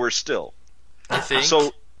lower still. I think.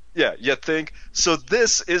 So, yeah, you think? So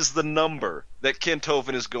this is the number that Kent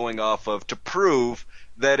Hovind is going off of to prove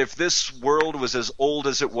that if this world was as old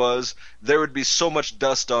as it was, there would be so much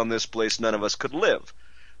dust on this place none of us could live.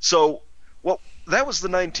 So, well, that was the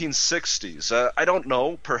 1960s. I don't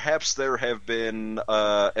know. Perhaps there have been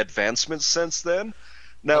advancements since then.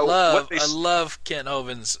 Now, I love Kent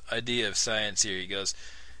Hovind's idea of science here. He goes,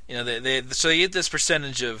 so they get this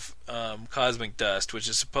percentage of cosmic dust, which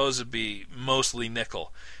is supposed to be mostly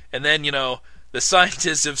nickel, and then the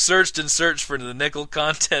scientists have searched and searched for the nickel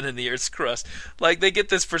content in the Earth's crust. Like, they get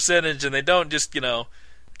this percentage, and they don't just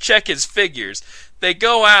check his figures. They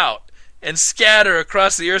go out and scatter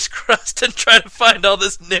across the Earth's crust and try to find all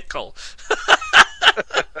this nickel.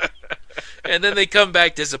 And then they come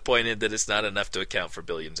back disappointed that it's not enough to account for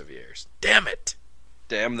billions of years. Damn it!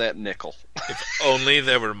 Damn that nickel. If only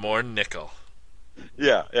there were more nickel.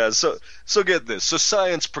 Yeah. So get this. So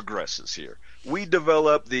science progresses here. We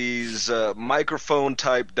develop these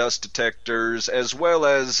microphone-type dust detectors, as well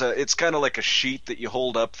as it's kind of like a sheet that you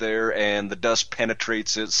hold up there, and the dust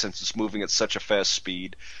penetrates it since it's moving at such a fast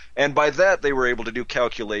speed. And by that, they were able to do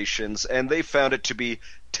calculations, and they found it to be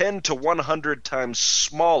 10 to 100 times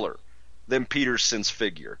smaller than Peterson's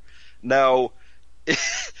figure. Now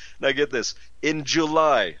get this. In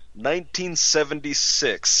July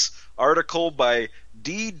 1976, article by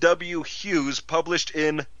D.W. Hughes published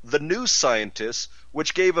in The New Scientist,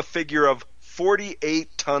 which gave a figure of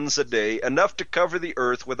 48 tons a day, enough to cover the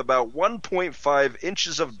Earth with about 1.5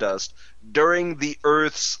 inches of dust during the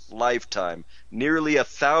Earth's lifetime, nearly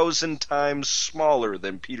 1,000 times smaller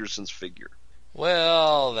than Peterson's figure.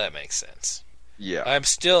 Well, that makes sense. Yeah. I'm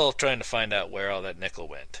still trying to find out where all that nickel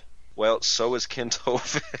went. Well, so is Kent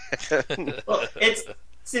Hovind. Well,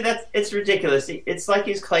 it's ridiculous. It's like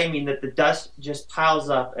he's claiming that the dust just piles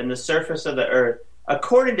up and the surface of the Earth,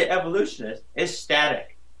 according to evolutionists, is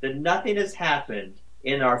static. That nothing has happened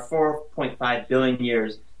in our 4.5 billion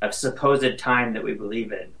years of supposed time that we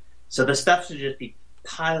believe in. So the stuff should just be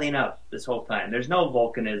piling up this whole time. There's no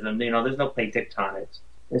volcanism, there's no plate tectonics.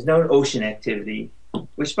 There's no ocean activity.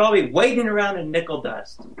 We should probably be waiting around in nickel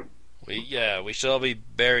dust. We should all be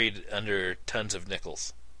buried under tons of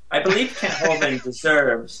nickels. I believe Kent Hovind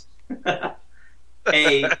deserves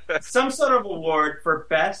some sort of award for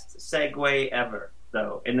best segue ever,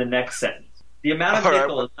 though, in the next sentence. The amount of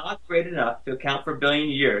nickel is not great enough to account for a billion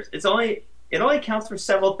years. It only accounts for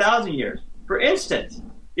several thousand years. For instance,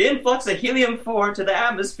 the influx of helium-4 into the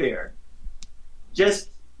atmosphere. Just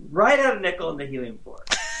right out of nickel in the helium-4.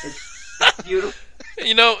 It's beautiful.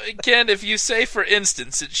 Ken, if you say for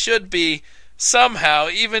instance, it should be somehow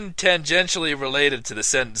even tangentially related to the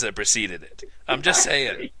sentence that preceded it. I'm just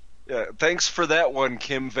saying. Yeah, thanks for that one,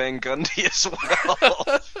 Kim Van Gundy, as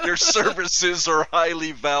well. Your services are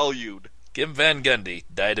highly valued. Kim Van Gundy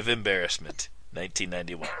died of embarrassment,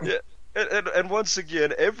 1991. Yeah, and once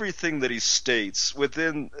again, everything that he states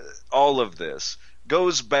within all of this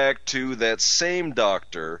goes back to that same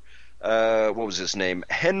doctor, what was his name?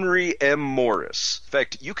 Henry M. Morris. In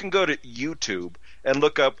fact, you can go to YouTube and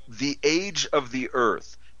look up The Age of the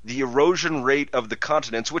Earth, the erosion rate of the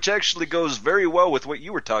continents, which actually goes very well with what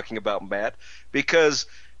you were talking about, Matt, because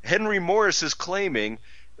Henry Morris is claiming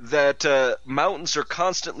that mountains are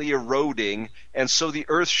constantly eroding, and so the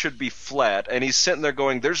Earth should be flat. And he's sitting there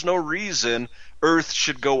going, there's no reason Earth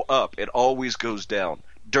should go up. It always goes down.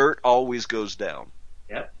 Dirt always goes down.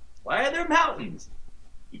 Yep. Why are there mountains?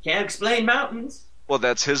 You can't explain mountains. Well,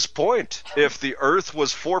 that's his point. If the Earth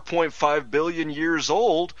was 4.5 billion years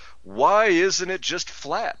old, why isn't it just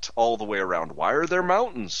flat all the way around? Why are there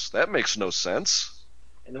mountains? That makes no sense.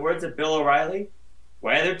 In the words of Bill O'Reilly,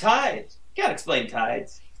 why are there tides? You can't explain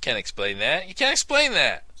tides. Can't explain that. You can't explain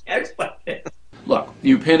that. Can't explain it. Look,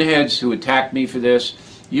 you pinheads who attacked me for this,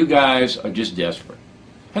 you guys are just desperate.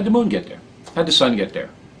 How'd the moon get there? How'd the sun get there?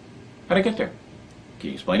 How'd it get there? Can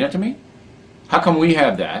you explain that to me? How come we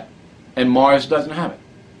have that and Mars doesn't have it?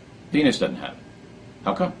 Venus doesn't have it.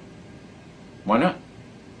 How come? Why not?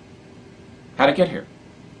 How'd it get here?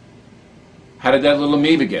 How did that little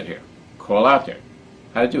amoeba get here? Crawl out there.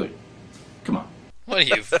 How'd it do it? Come on. What are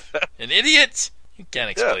you, an idiot? You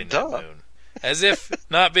can't explain that moon. As if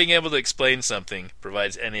not being able to explain something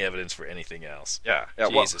provides any evidence for anything else. Yeah.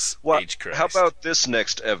 Jesus, H. Christ. How about this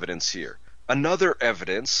next evidence here? Another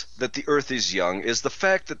evidence that the Earth is young is the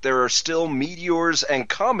fact that there are still meteors and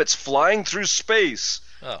comets flying through space.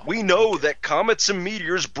 We know that comets and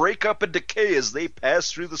meteors break up and decay as they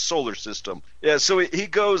pass through the solar system. Yeah, so he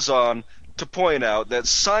goes on to point out that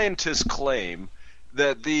scientists claim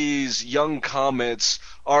that these young comets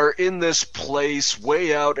are in this place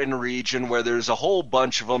way out in region where there's a whole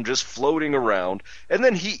bunch of them just floating around. And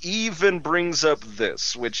then he even brings up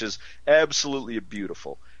this, which is absolutely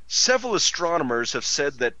beautiful. Several astronomers have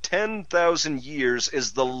said that 10,000 years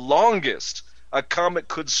is the longest a comet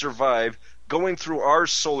could survive going through our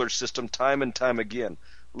solar system time and time again,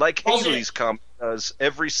 like Halley's Comet does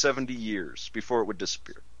every 70 years before it would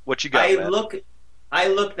disappear. What you got, Matt? I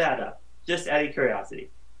looked that up, just out of curiosity.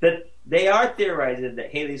 That they are theorizing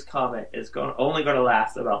that Halley's Comet is only going to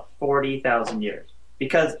last about 40,000 years.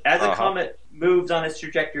 Because as a comet moves on its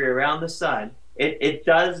trajectory around the sun, it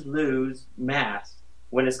does lose mass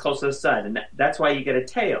when it's close to the sun. And that's why you get a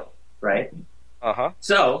tail, right?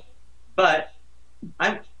 So, but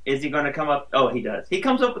is he going to come up? Oh, he does. He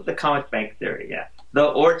comes up with the comet bank theory, yeah. The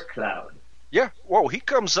Oort cloud. Yeah, well, he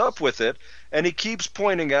comes up with it, and he keeps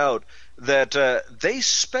pointing out that they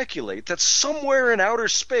speculate that somewhere in outer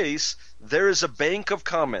space there is a bank of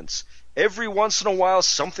comets. Every once in a while,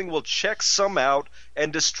 something will check some out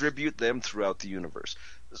and distribute them throughout the universe.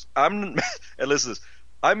 And listen to this.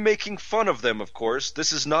 I'm making fun of them, of course.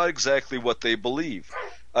 This is not exactly what they believe.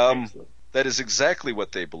 That is exactly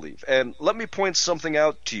what they believe. And let me point something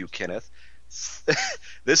out to you, Kenneth.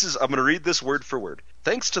 I'm going to read this word for word.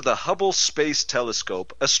 Thanks to the Hubble Space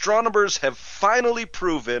Telescope, astronomers have finally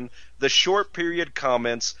proven the short-period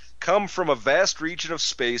comets come from a vast region of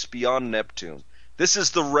space beyond Neptune. This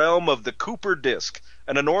is the realm of the Cooper Disk,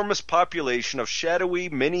 an enormous population of shadowy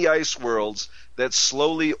mini-ice worlds that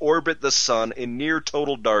slowly orbit the sun in near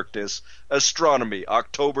total darkness. Astronomy,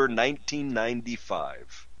 October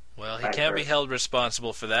 1995. Well, he can't be held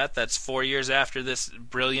responsible for that. That's 4 years after this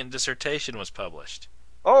brilliant dissertation was published.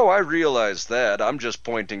 Oh, I realize that. I'm just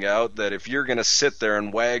pointing out that if you're going to sit there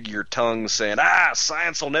and wag your tongue saying,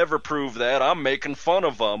 science will never prove that, I'm making fun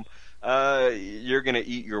of them, you're going to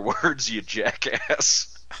eat your words, you jackass.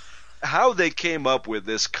 How they came up with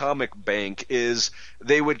this comic bank is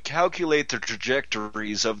they would calculate the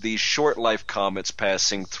trajectories of these short-life comets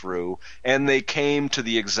passing through, and they came to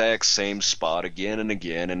the exact same spot again and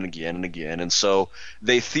again and again and again. And so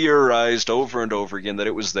they theorized over and over again that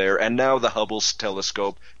it was there, and now the Hubble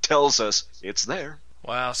telescope tells us it's there.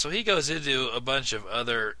 Wow, so he goes into a bunch of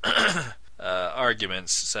other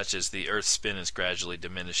arguments, such as the Earth's spin is gradually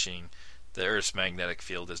diminishing, the Earth's magnetic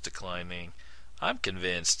field is declining. I'm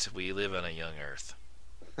convinced we live on a young Earth.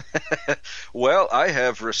 Well, I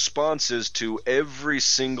have responses to every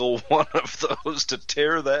single one of those to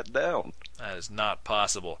tear that down. That is not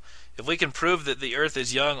possible. If we can prove that the Earth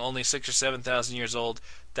is young, only 6,000 or 7,000 years old,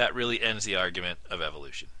 that really ends the argument of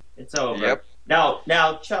evolution. It's over. Yep. Now,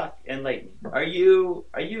 Chuck and Leighton, are you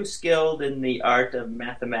skilled in the art of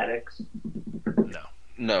mathematics?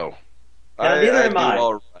 No. Now, neither am I.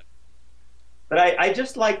 All right. But I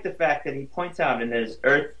just like the fact that he points out in his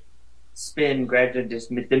Earth spin gradually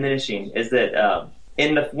diminishing is that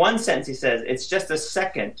in the one sentence he says it's just a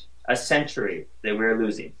century that we're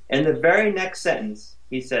losing. In the very next sentence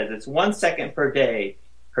he says it's 1 second per day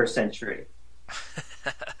per century.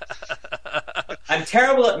 I'm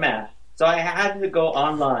terrible at math, so I had to go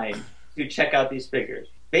online to check out these figures.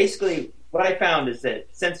 Basically, what I found is that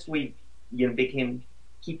since we became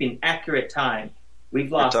keeping accurate time, we've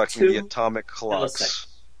lost You're talking the atomic clocks. Milliseconds.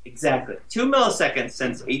 Exactly. 2 milliseconds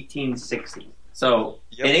since 1860. So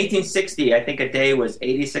Yep. in 1860, I think a day was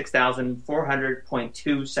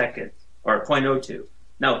 86,400.2 seconds. Or 0.02.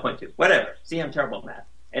 No, 0.2. Whatever. See, I'm terrible at math.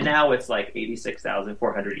 And now it's like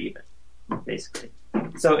 86,400 even, basically.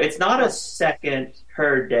 So it's not a second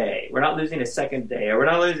per day. We're not losing a second day, or we're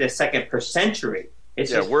not losing a second per century.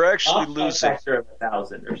 It's just we're actually off by a losing factor of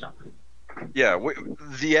 1,000 or something. Yeah,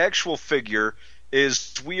 the actual figure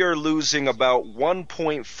is we are losing about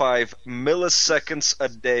 1.5 milliseconds a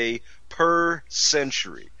day per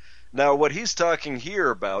century. Now, what he's talking here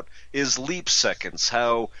about is leap seconds,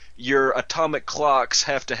 how your atomic clocks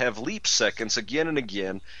have to have leap seconds again and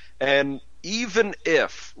again, and even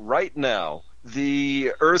if, right now,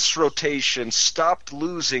 the Earth's rotation stopped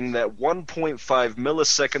losing that 1.5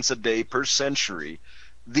 milliseconds a day per century,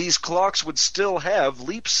 these clocks would still have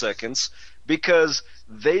leap seconds because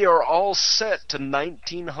they are all set to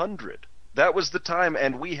 1900. That was the time,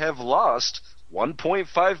 and we have lost 1.5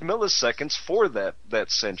 milliseconds for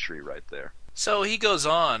that century right there. So he goes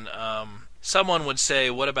on. Someone would say,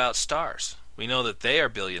 what about stars? We know that they are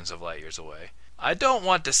billions of light years away. I don't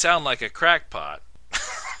want to sound like a crackpot.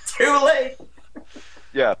 Too late!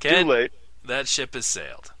 Yeah, Ken, too late. That ship has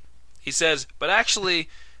sailed. He says, but actually,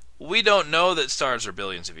 we don't know that stars are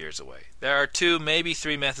billions of years away. There are 2, maybe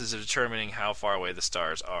 3 methods of determining how far away the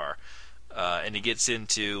stars are. And he gets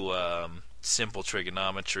into simple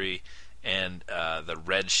trigonometry and the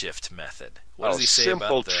redshift method. What does he say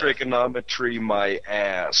simple about trigonometry, my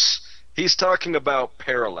ass. He's talking about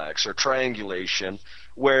parallax or triangulation,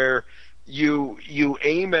 where you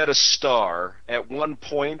aim at a star at one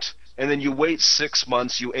point, and then you wait 6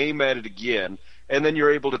 months, you aim at it again, and then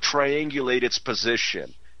you're able to triangulate its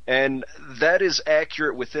position. And that is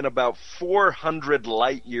accurate within about 400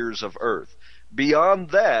 light years of Earth.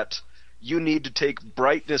 Beyond that, you need to take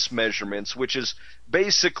brightness measurements, which is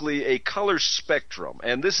basically a color spectrum.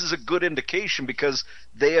 And this is a good indication because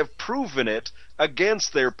they have proven it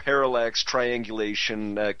against their parallax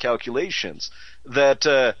triangulation calculations,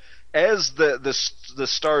 that as the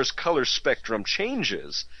star's color spectrum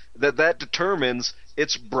changes, that determines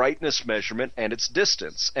its brightness measurement and its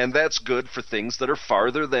distance. And that's good for things that are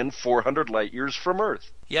farther than 400 light years from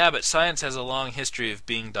Earth. Yeah, but science has a long history of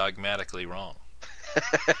being dogmatically wrong.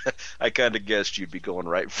 I kind of guessed you'd be going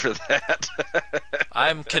right for that.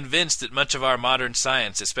 I'm convinced that much of our modern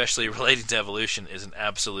science, especially relating to evolution, is an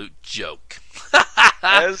absolute joke.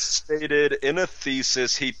 As stated in a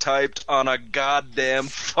thesis he typed on a goddamn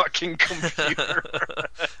fucking computer.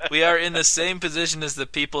 We are in the same position as the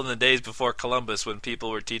people in the days before Columbus when people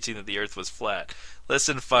were teaching that the earth was flat.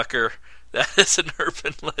 Listen, fucker, that is an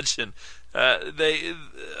urban legend.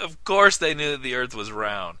 Of course they knew that the earth was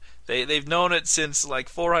round. They've known it since like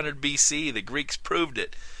 400 BC. The Greeks proved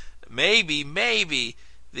it. Maybe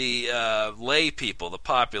lay people, the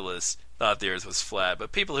populace, thought the Earth was flat,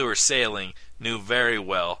 but people who were sailing knew very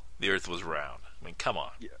well the Earth was round. I mean, come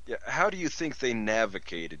on. Yeah. How do you think they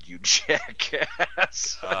navigated, you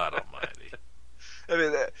jackass? God almighty. I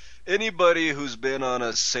mean, anybody who's been on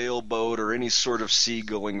a sailboat or any sort of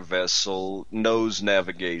seagoing vessel knows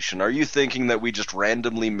navigation. Are you thinking that we just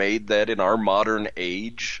randomly made that in our modern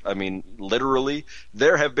age? I mean, literally,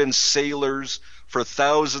 there have been sailors for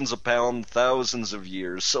thousands of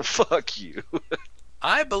years, so fuck you.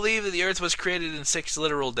 I believe that the Earth was created in 6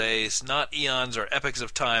 literal days, not eons or epochs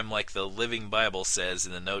of time like the Living Bible says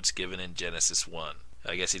in the notes given in Genesis 1.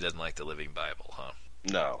 I guess he doesn't like the Living Bible, huh?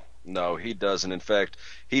 No, he doesn't. In fact,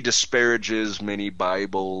 he disparages many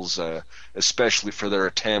Bibles, especially for their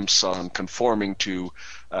attempts on conforming to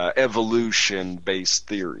evolution-based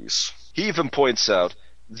theories. He even points out,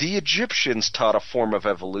 the Egyptians taught a form of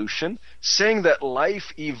evolution, saying that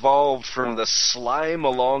life evolved from the slime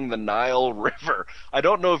along the Nile River. I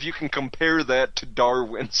don't know if you can compare that to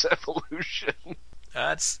Darwin's evolution.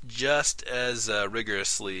 That's just as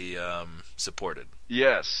rigorously supported.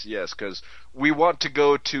 Yes, because we want to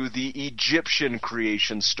go to the Egyptian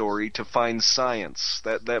creation story to find science.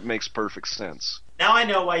 That makes perfect sense. Now I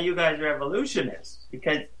know why you guys are evolutionists,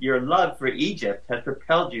 because your love for Egypt has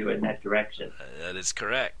propelled you in that direction. That is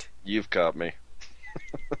correct. You've got me.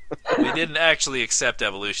 We didn't actually accept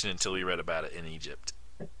evolution until we read about it in Egypt.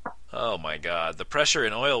 Oh my God. The pressure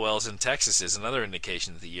in oil wells in Texas is another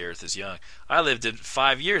indication that the Earth is young. I lived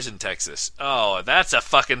 5 years in Texas. Oh, that's a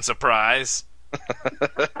fucking surprise.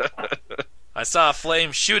 I saw a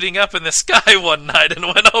flame shooting up in the sky one night and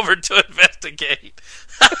went over to investigate.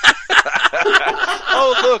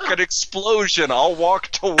 Oh, look, an explosion. I'll walk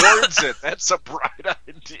towards it. That's a bright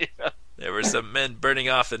idea. There were some men burning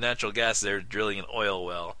off the natural gas they were drilling an oil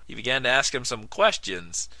well. He began to ask him some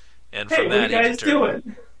questions, and from Hey, what are that you he guys determined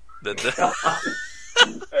doing? that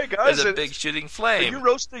Hey, guys, there's a big shooting are flame. you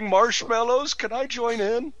roasting marshmallows? Can I join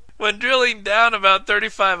in? When drilling down about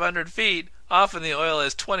 3,500 feet, often the oil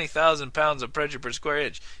has 20,000 pounds of pressure per square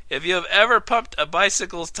inch. If you have ever pumped a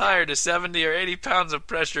bicycle's tire to 70 or 80 pounds of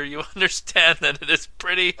pressure, you understand that it is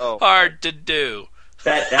pretty hard to do.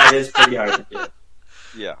 That is pretty hard to do.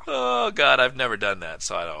 Yeah. Oh, God, I've never done that,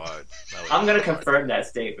 so I don't know. I'm going to confirm that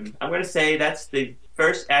statement. I'm going to say that's the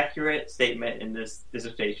first accurate statement in this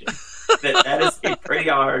dissertation. that is pretty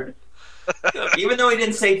hard. Even though he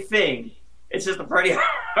didn't say thing, it's just pretty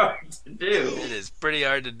hard to do. It is pretty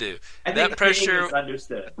hard to do. I That think pressure, is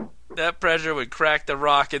understood. that pressure would crack the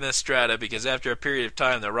rock in the strata because after a period of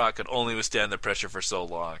time, the rock could only withstand the pressure for so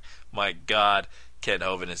long. My God, Kent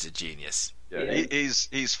Hovind is a genius. Yeah,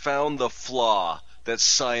 he's found the flaw that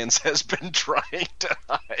science has been trying to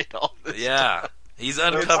hide all this time. Yeah, he's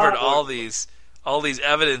uncovered all these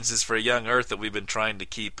evidences for a young Earth that we've been trying to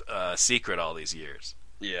keep secret all these years.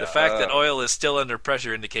 Yeah. The fact that oil is still under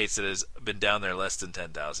pressure indicates that it has been down there less than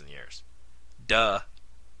 10,000 years. Duh.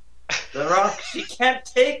 The rock she can't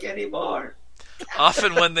take anymore.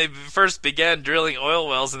 Often when they first began drilling oil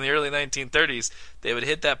wells in the early 1930s, they would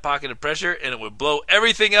hit that pocket of pressure and it would blow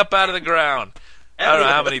everything up out of the ground. I don't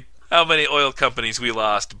know how many oil companies we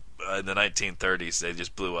lost in the 1930s. They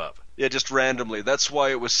just blew up. Yeah, just randomly. That's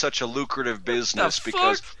why it was such a lucrative business, The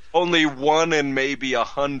because fuck? only 1 in maybe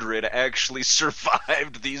 100 actually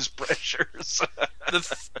survived these pressures.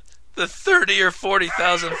 The 30 or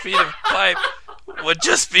 40,000 feet of pipe would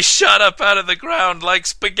just be shot up out of the ground like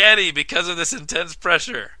spaghetti because of this intense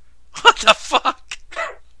pressure. What the fuck?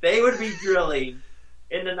 They would be drilling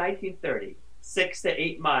in the 1930s 6 to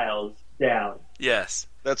 8 miles down. Yes.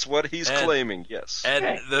 That's what he's claiming, yes. And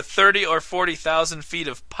Okay. the 30 or 40,000 feet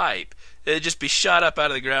of pipe, it'd just be shot up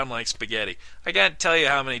out of the ground like spaghetti. I can't tell you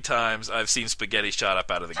how many times I've seen spaghetti shot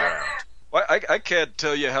up out of the ground. Well, I can't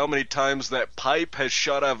tell you how many times that pipe has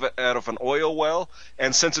shot out of an oil well,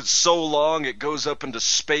 and since it's so long, it goes up into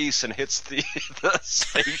space and hits the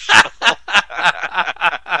space shuttle.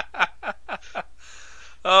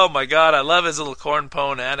 Oh my God, I love his little corn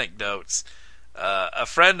pone anecdotes. A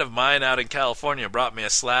friend of mine out in California brought me a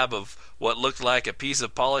slab of what looked like a piece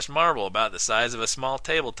of polished marble about the size of a small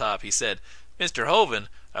tabletop. He said, "Mr. Hovind,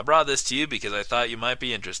 I brought this to you because I thought you might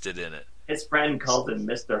be interested in it." His friend called him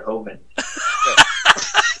Mr. Hovind.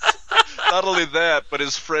 Not only that, but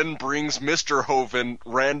his friend brings Mr. Hovind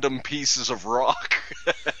random pieces of rock.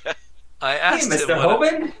 I Hey, asked Mr. him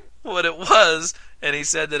Hovind? what it was, and he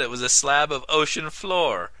said that it was a slab of ocean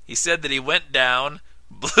floor. He said that he went down,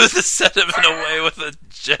 blew the sediment away with a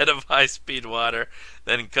jet of high-speed water,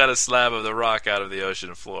 then cut a slab of the rock out of the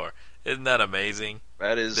ocean floor. Isn't that amazing?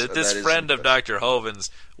 That is This that is friend of impressive. Dr. Hovind's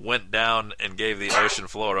went down and gave the ocean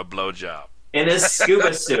floor a blowjob. in his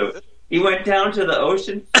scuba suit. He went down to the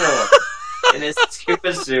ocean floor in his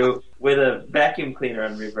scuba suit with a vacuum cleaner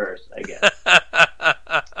in reverse, I guess.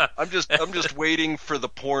 I'm just waiting for the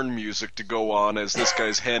porn music to go on as this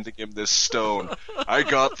guy's handing him this stone. I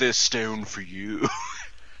got this stone for you.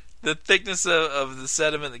 The thickness of the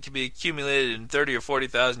sediment that can be accumulated in 30 or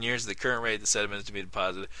 40,000 years, the current rate the sediment is to be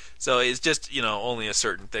deposited. So it's just, only a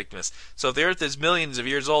certain thickness. So if the Earth is millions of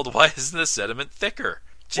years old, why isn't the sediment thicker?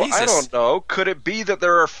 Jesus. Well, I don't know. Could it be that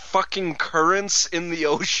there are fucking currents in the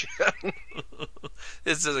ocean?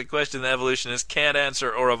 This is a question that evolutionists can't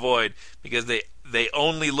answer or avoid because they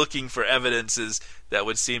only looking for evidences that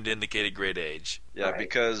would seem to indicate a great age. Yeah, Right.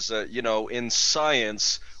 because, in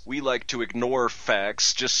science, we like to ignore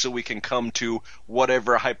facts just so we can come to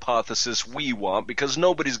whatever hypothesis we want, because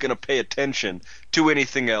nobody's going to pay attention to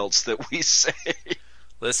anything else that we say.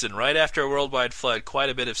 Listen, right after a worldwide flood, quite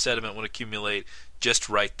a bit of sediment would accumulate just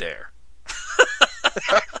right there.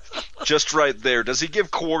 Just right there. Does he give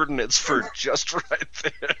coordinates for just right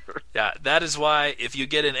there? Yeah, that is why if you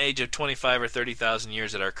get an age of 25 or 30,000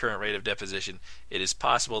 years at our current rate of deposition, it is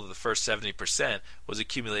possible that the first 70% was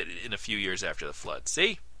accumulated in a few years after the flood.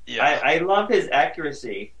 See? Yeah. I love his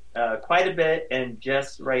accuracy quite a bit, and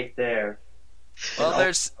just right there. Well,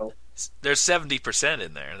 And there's 70%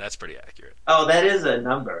 in there. That's pretty accurate. Oh, that is a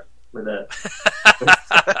number with a.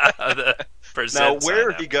 The Now, percent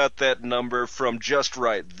where sign he up. got that number from just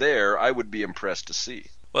right there, I would be impressed to see.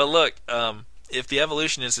 Well, look, if the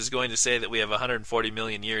evolutionist is going to say that we have 140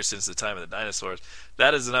 million years since the time of the dinosaurs,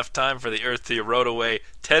 that is enough time for the Earth to erode away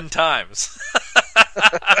 10 times.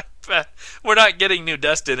 We're not getting new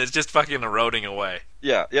dust in, it's just fucking eroding away.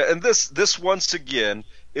 Yeah, and this once again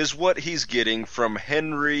is what he's getting from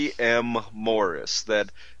Henry M. Morris, that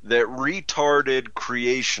retarded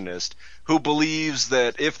creationist who believes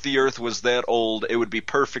that if the Earth was that old, it would be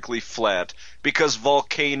perfectly flat because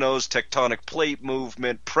volcanoes, tectonic plate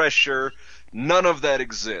movement, pressure, none of that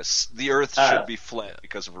exists. The Earth should be flat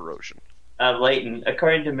because of erosion. Leighton,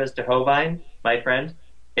 according to Mr. Hovine, my friend,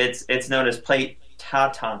 it's known as plate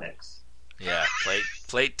tectonics. Yeah,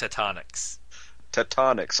 plate tectonics.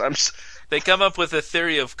 Tectonics. They come up with a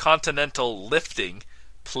theory of continental lifting,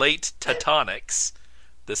 plate tectonics,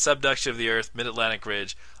 the subduction of the Earth, mid-Atlantic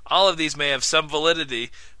ridge. All of these may have some validity,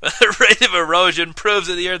 but the rate of erosion proves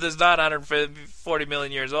that the Earth is not 140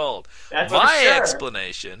 million years old. That's My for sure.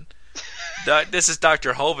 explanation, this is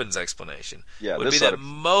Dr. Hoven's explanation, Yeah, would be this that ought to-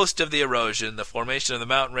 most of the erosion, the formation of the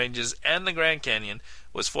mountain ranges, and the Grand Canyon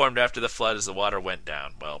was formed after the flood as the water went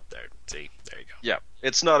down. Well, there you go. Yeah,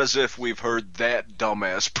 it's not as if we've heard that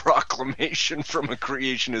dumbass proclamation from a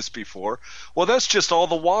creationist before. Well, that's just all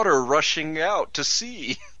the water rushing out to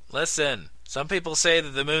sea. Listen, some people say that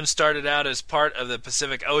the moon started out as part of the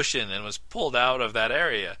Pacific Ocean and was pulled out of that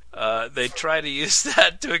area. They try to use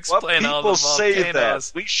that to What explain all the people say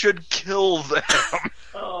volcanoes. that? We should kill them.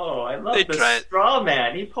 Oh, I love They the try- straw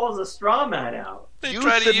man. He pulls a straw man out. They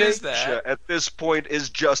try to use Euthanasia that. at this point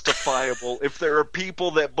is justifiable if there are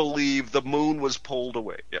people that believe the moon was pulled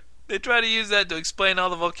away. Yeah. They try to use that to explain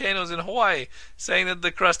all the volcanoes in Hawaii, saying that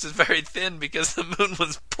the crust is very thin because the moon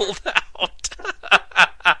was pulled out.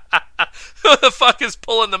 Who the fuck is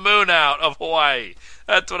pulling the moon out of Hawaii?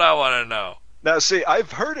 That's what I want to know. Now, see,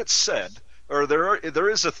 I've heard it said, or there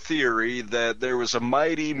is a theory that there was a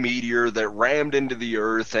mighty meteor that rammed into the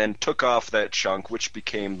Earth and took off that chunk, which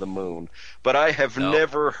became the moon. But I have No.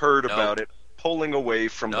 never heard No. about it pulling away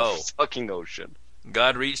from No. the fucking ocean.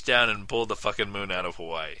 God reached down and pulled the fucking moon out of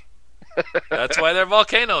Hawaii. That's why there are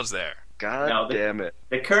volcanoes there. God No, the- damn it.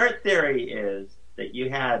 The current theory is that you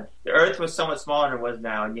had the Earth was somewhat smaller than it was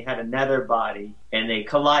now, and you had another body, and they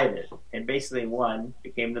collided, and basically one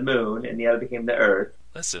became the moon, and the other became the Earth.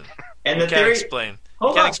 Listen, And you the can't theory. explain. You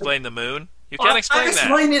Hold can't on. explain the moon. You I'm can't explain that.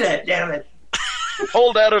 explaining it. Damn it!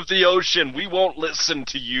 Hold out of the ocean. We won't listen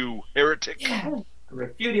to you, heretic. I'm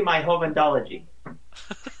refuting my Hovindology.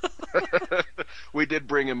 We did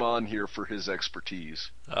bring him on here for his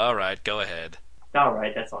expertise. All right, go ahead. All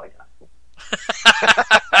right, that's all I got.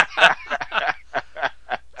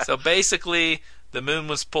 So basically, the moon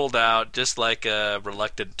was pulled out just like a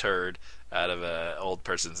reluctant turd out of an old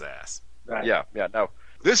person's ass. Right. Yeah. Now,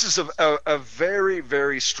 this is a very,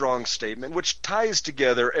 very strong statement which ties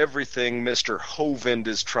together everything Mr. Hovind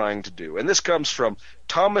is trying to do. And this comes from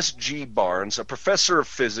Thomas G. Barnes, a professor of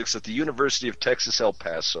physics at the University of Texas, El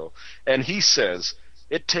Paso. And he says,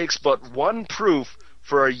 it takes but one proof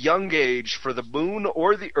for a young age for the moon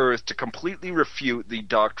or the earth to completely refute the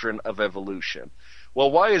doctrine of evolution. Well,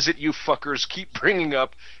 why is it you fuckers keep bringing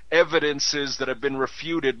up evidences that have been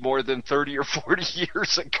refuted more than 30 or 40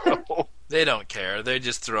 years ago? They don't care. They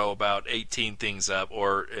just throw about 18 things up,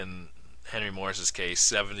 or in Henry Morris's case,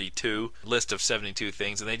 72, list of 72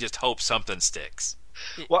 things, and they just hope something sticks.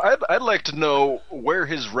 Well, I'd like to know where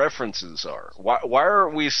his references are. Why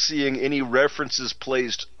aren't we seeing any references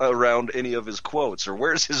placed around any of his quotes? Or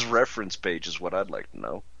where's his reference page is what I'd like to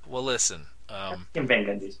know. Well, listen.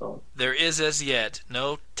 There is as yet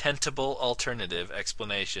no tentable alternative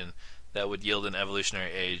explanation that would yield an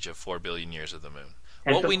evolutionary age of 4 billion years of the moon.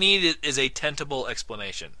 What we need is a tentable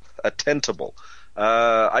explanation. A tentable.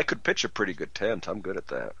 I could pitch a pretty good tent. I'm good at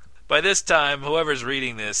that. By this time, whoever's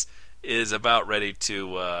reading this is about ready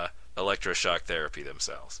to electroshock therapy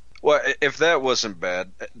themselves. Well, if that wasn't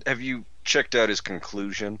bad, have you checked out his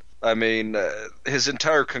conclusion? I mean, his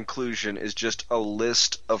entire conclusion is just a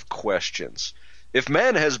list of questions. If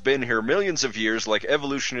man has been here millions of years, like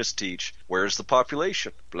evolutionists teach, where's the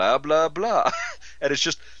population? Blah, blah, blah. And it's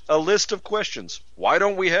just a list of questions. Why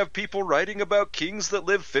don't we have people writing about kings that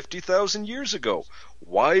lived 50,000 years ago?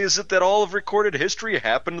 Why is it that all of recorded history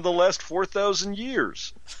happened in the last 4,000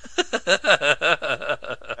 years?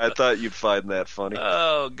 I thought you'd find that funny.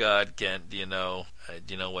 Oh, God, Kent, do you know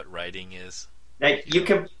what writing is? Now, you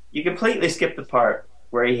completely skipped the part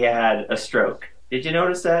where he had a stroke. Did you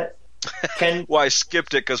notice that? Well, I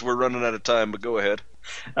skipped it because we're running out of time, but go ahead.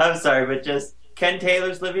 I'm sorry, but just Ken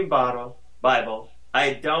Taylor's Living Bible.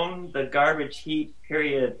 I don't the garbage heap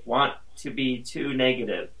period want to be too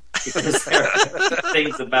negative because there are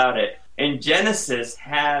things about it. And Genesis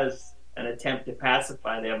has an attempt to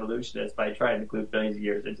pacify the evolutionists by trying to include billions of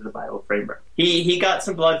years into the Bible framework. He got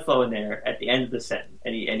some blood flow in there at the end of the sentence,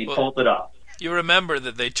 and he pulled it off. You remember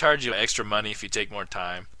that they charge you extra money if you take more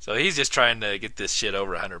time. So he's just trying to get this shit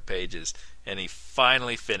over 100 pages, and he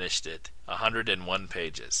finally finished it. 101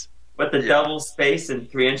 pages. But the double space and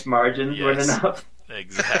 3-inch margins weren't enough.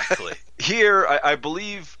 Exactly. Here, I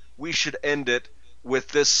believe we should end it with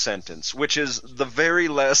this sentence, which is the very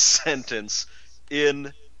last sentence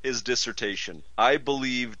in his dissertation. I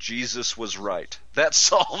believe Jesus was right. That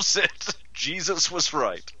solves it. Jesus was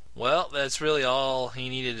right. Well, that's really all he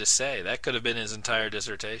needed to say. That could have been his entire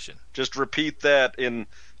dissertation. Just repeat that in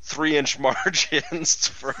 3-inch margins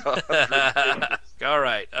for 100 All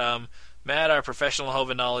right. Matt, our professional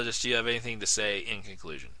hovenologist, do you have anything to say in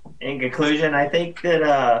conclusion? In conclusion, I think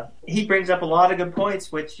that he brings up a lot of good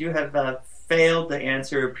points, which you have failed to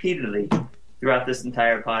answer repeatedly throughout this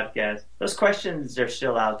entire podcast. Those questions are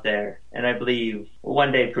still out there, and I believe will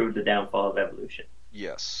one day prove the downfall of evolution.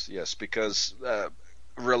 Yes, because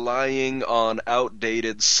relying on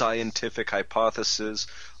outdated scientific hypotheses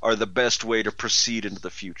are the best way to proceed into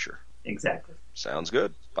the future. Exactly. Sounds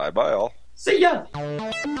good. Bye-bye, all. See ya!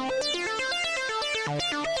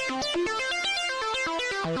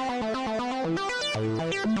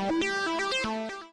 Thank you.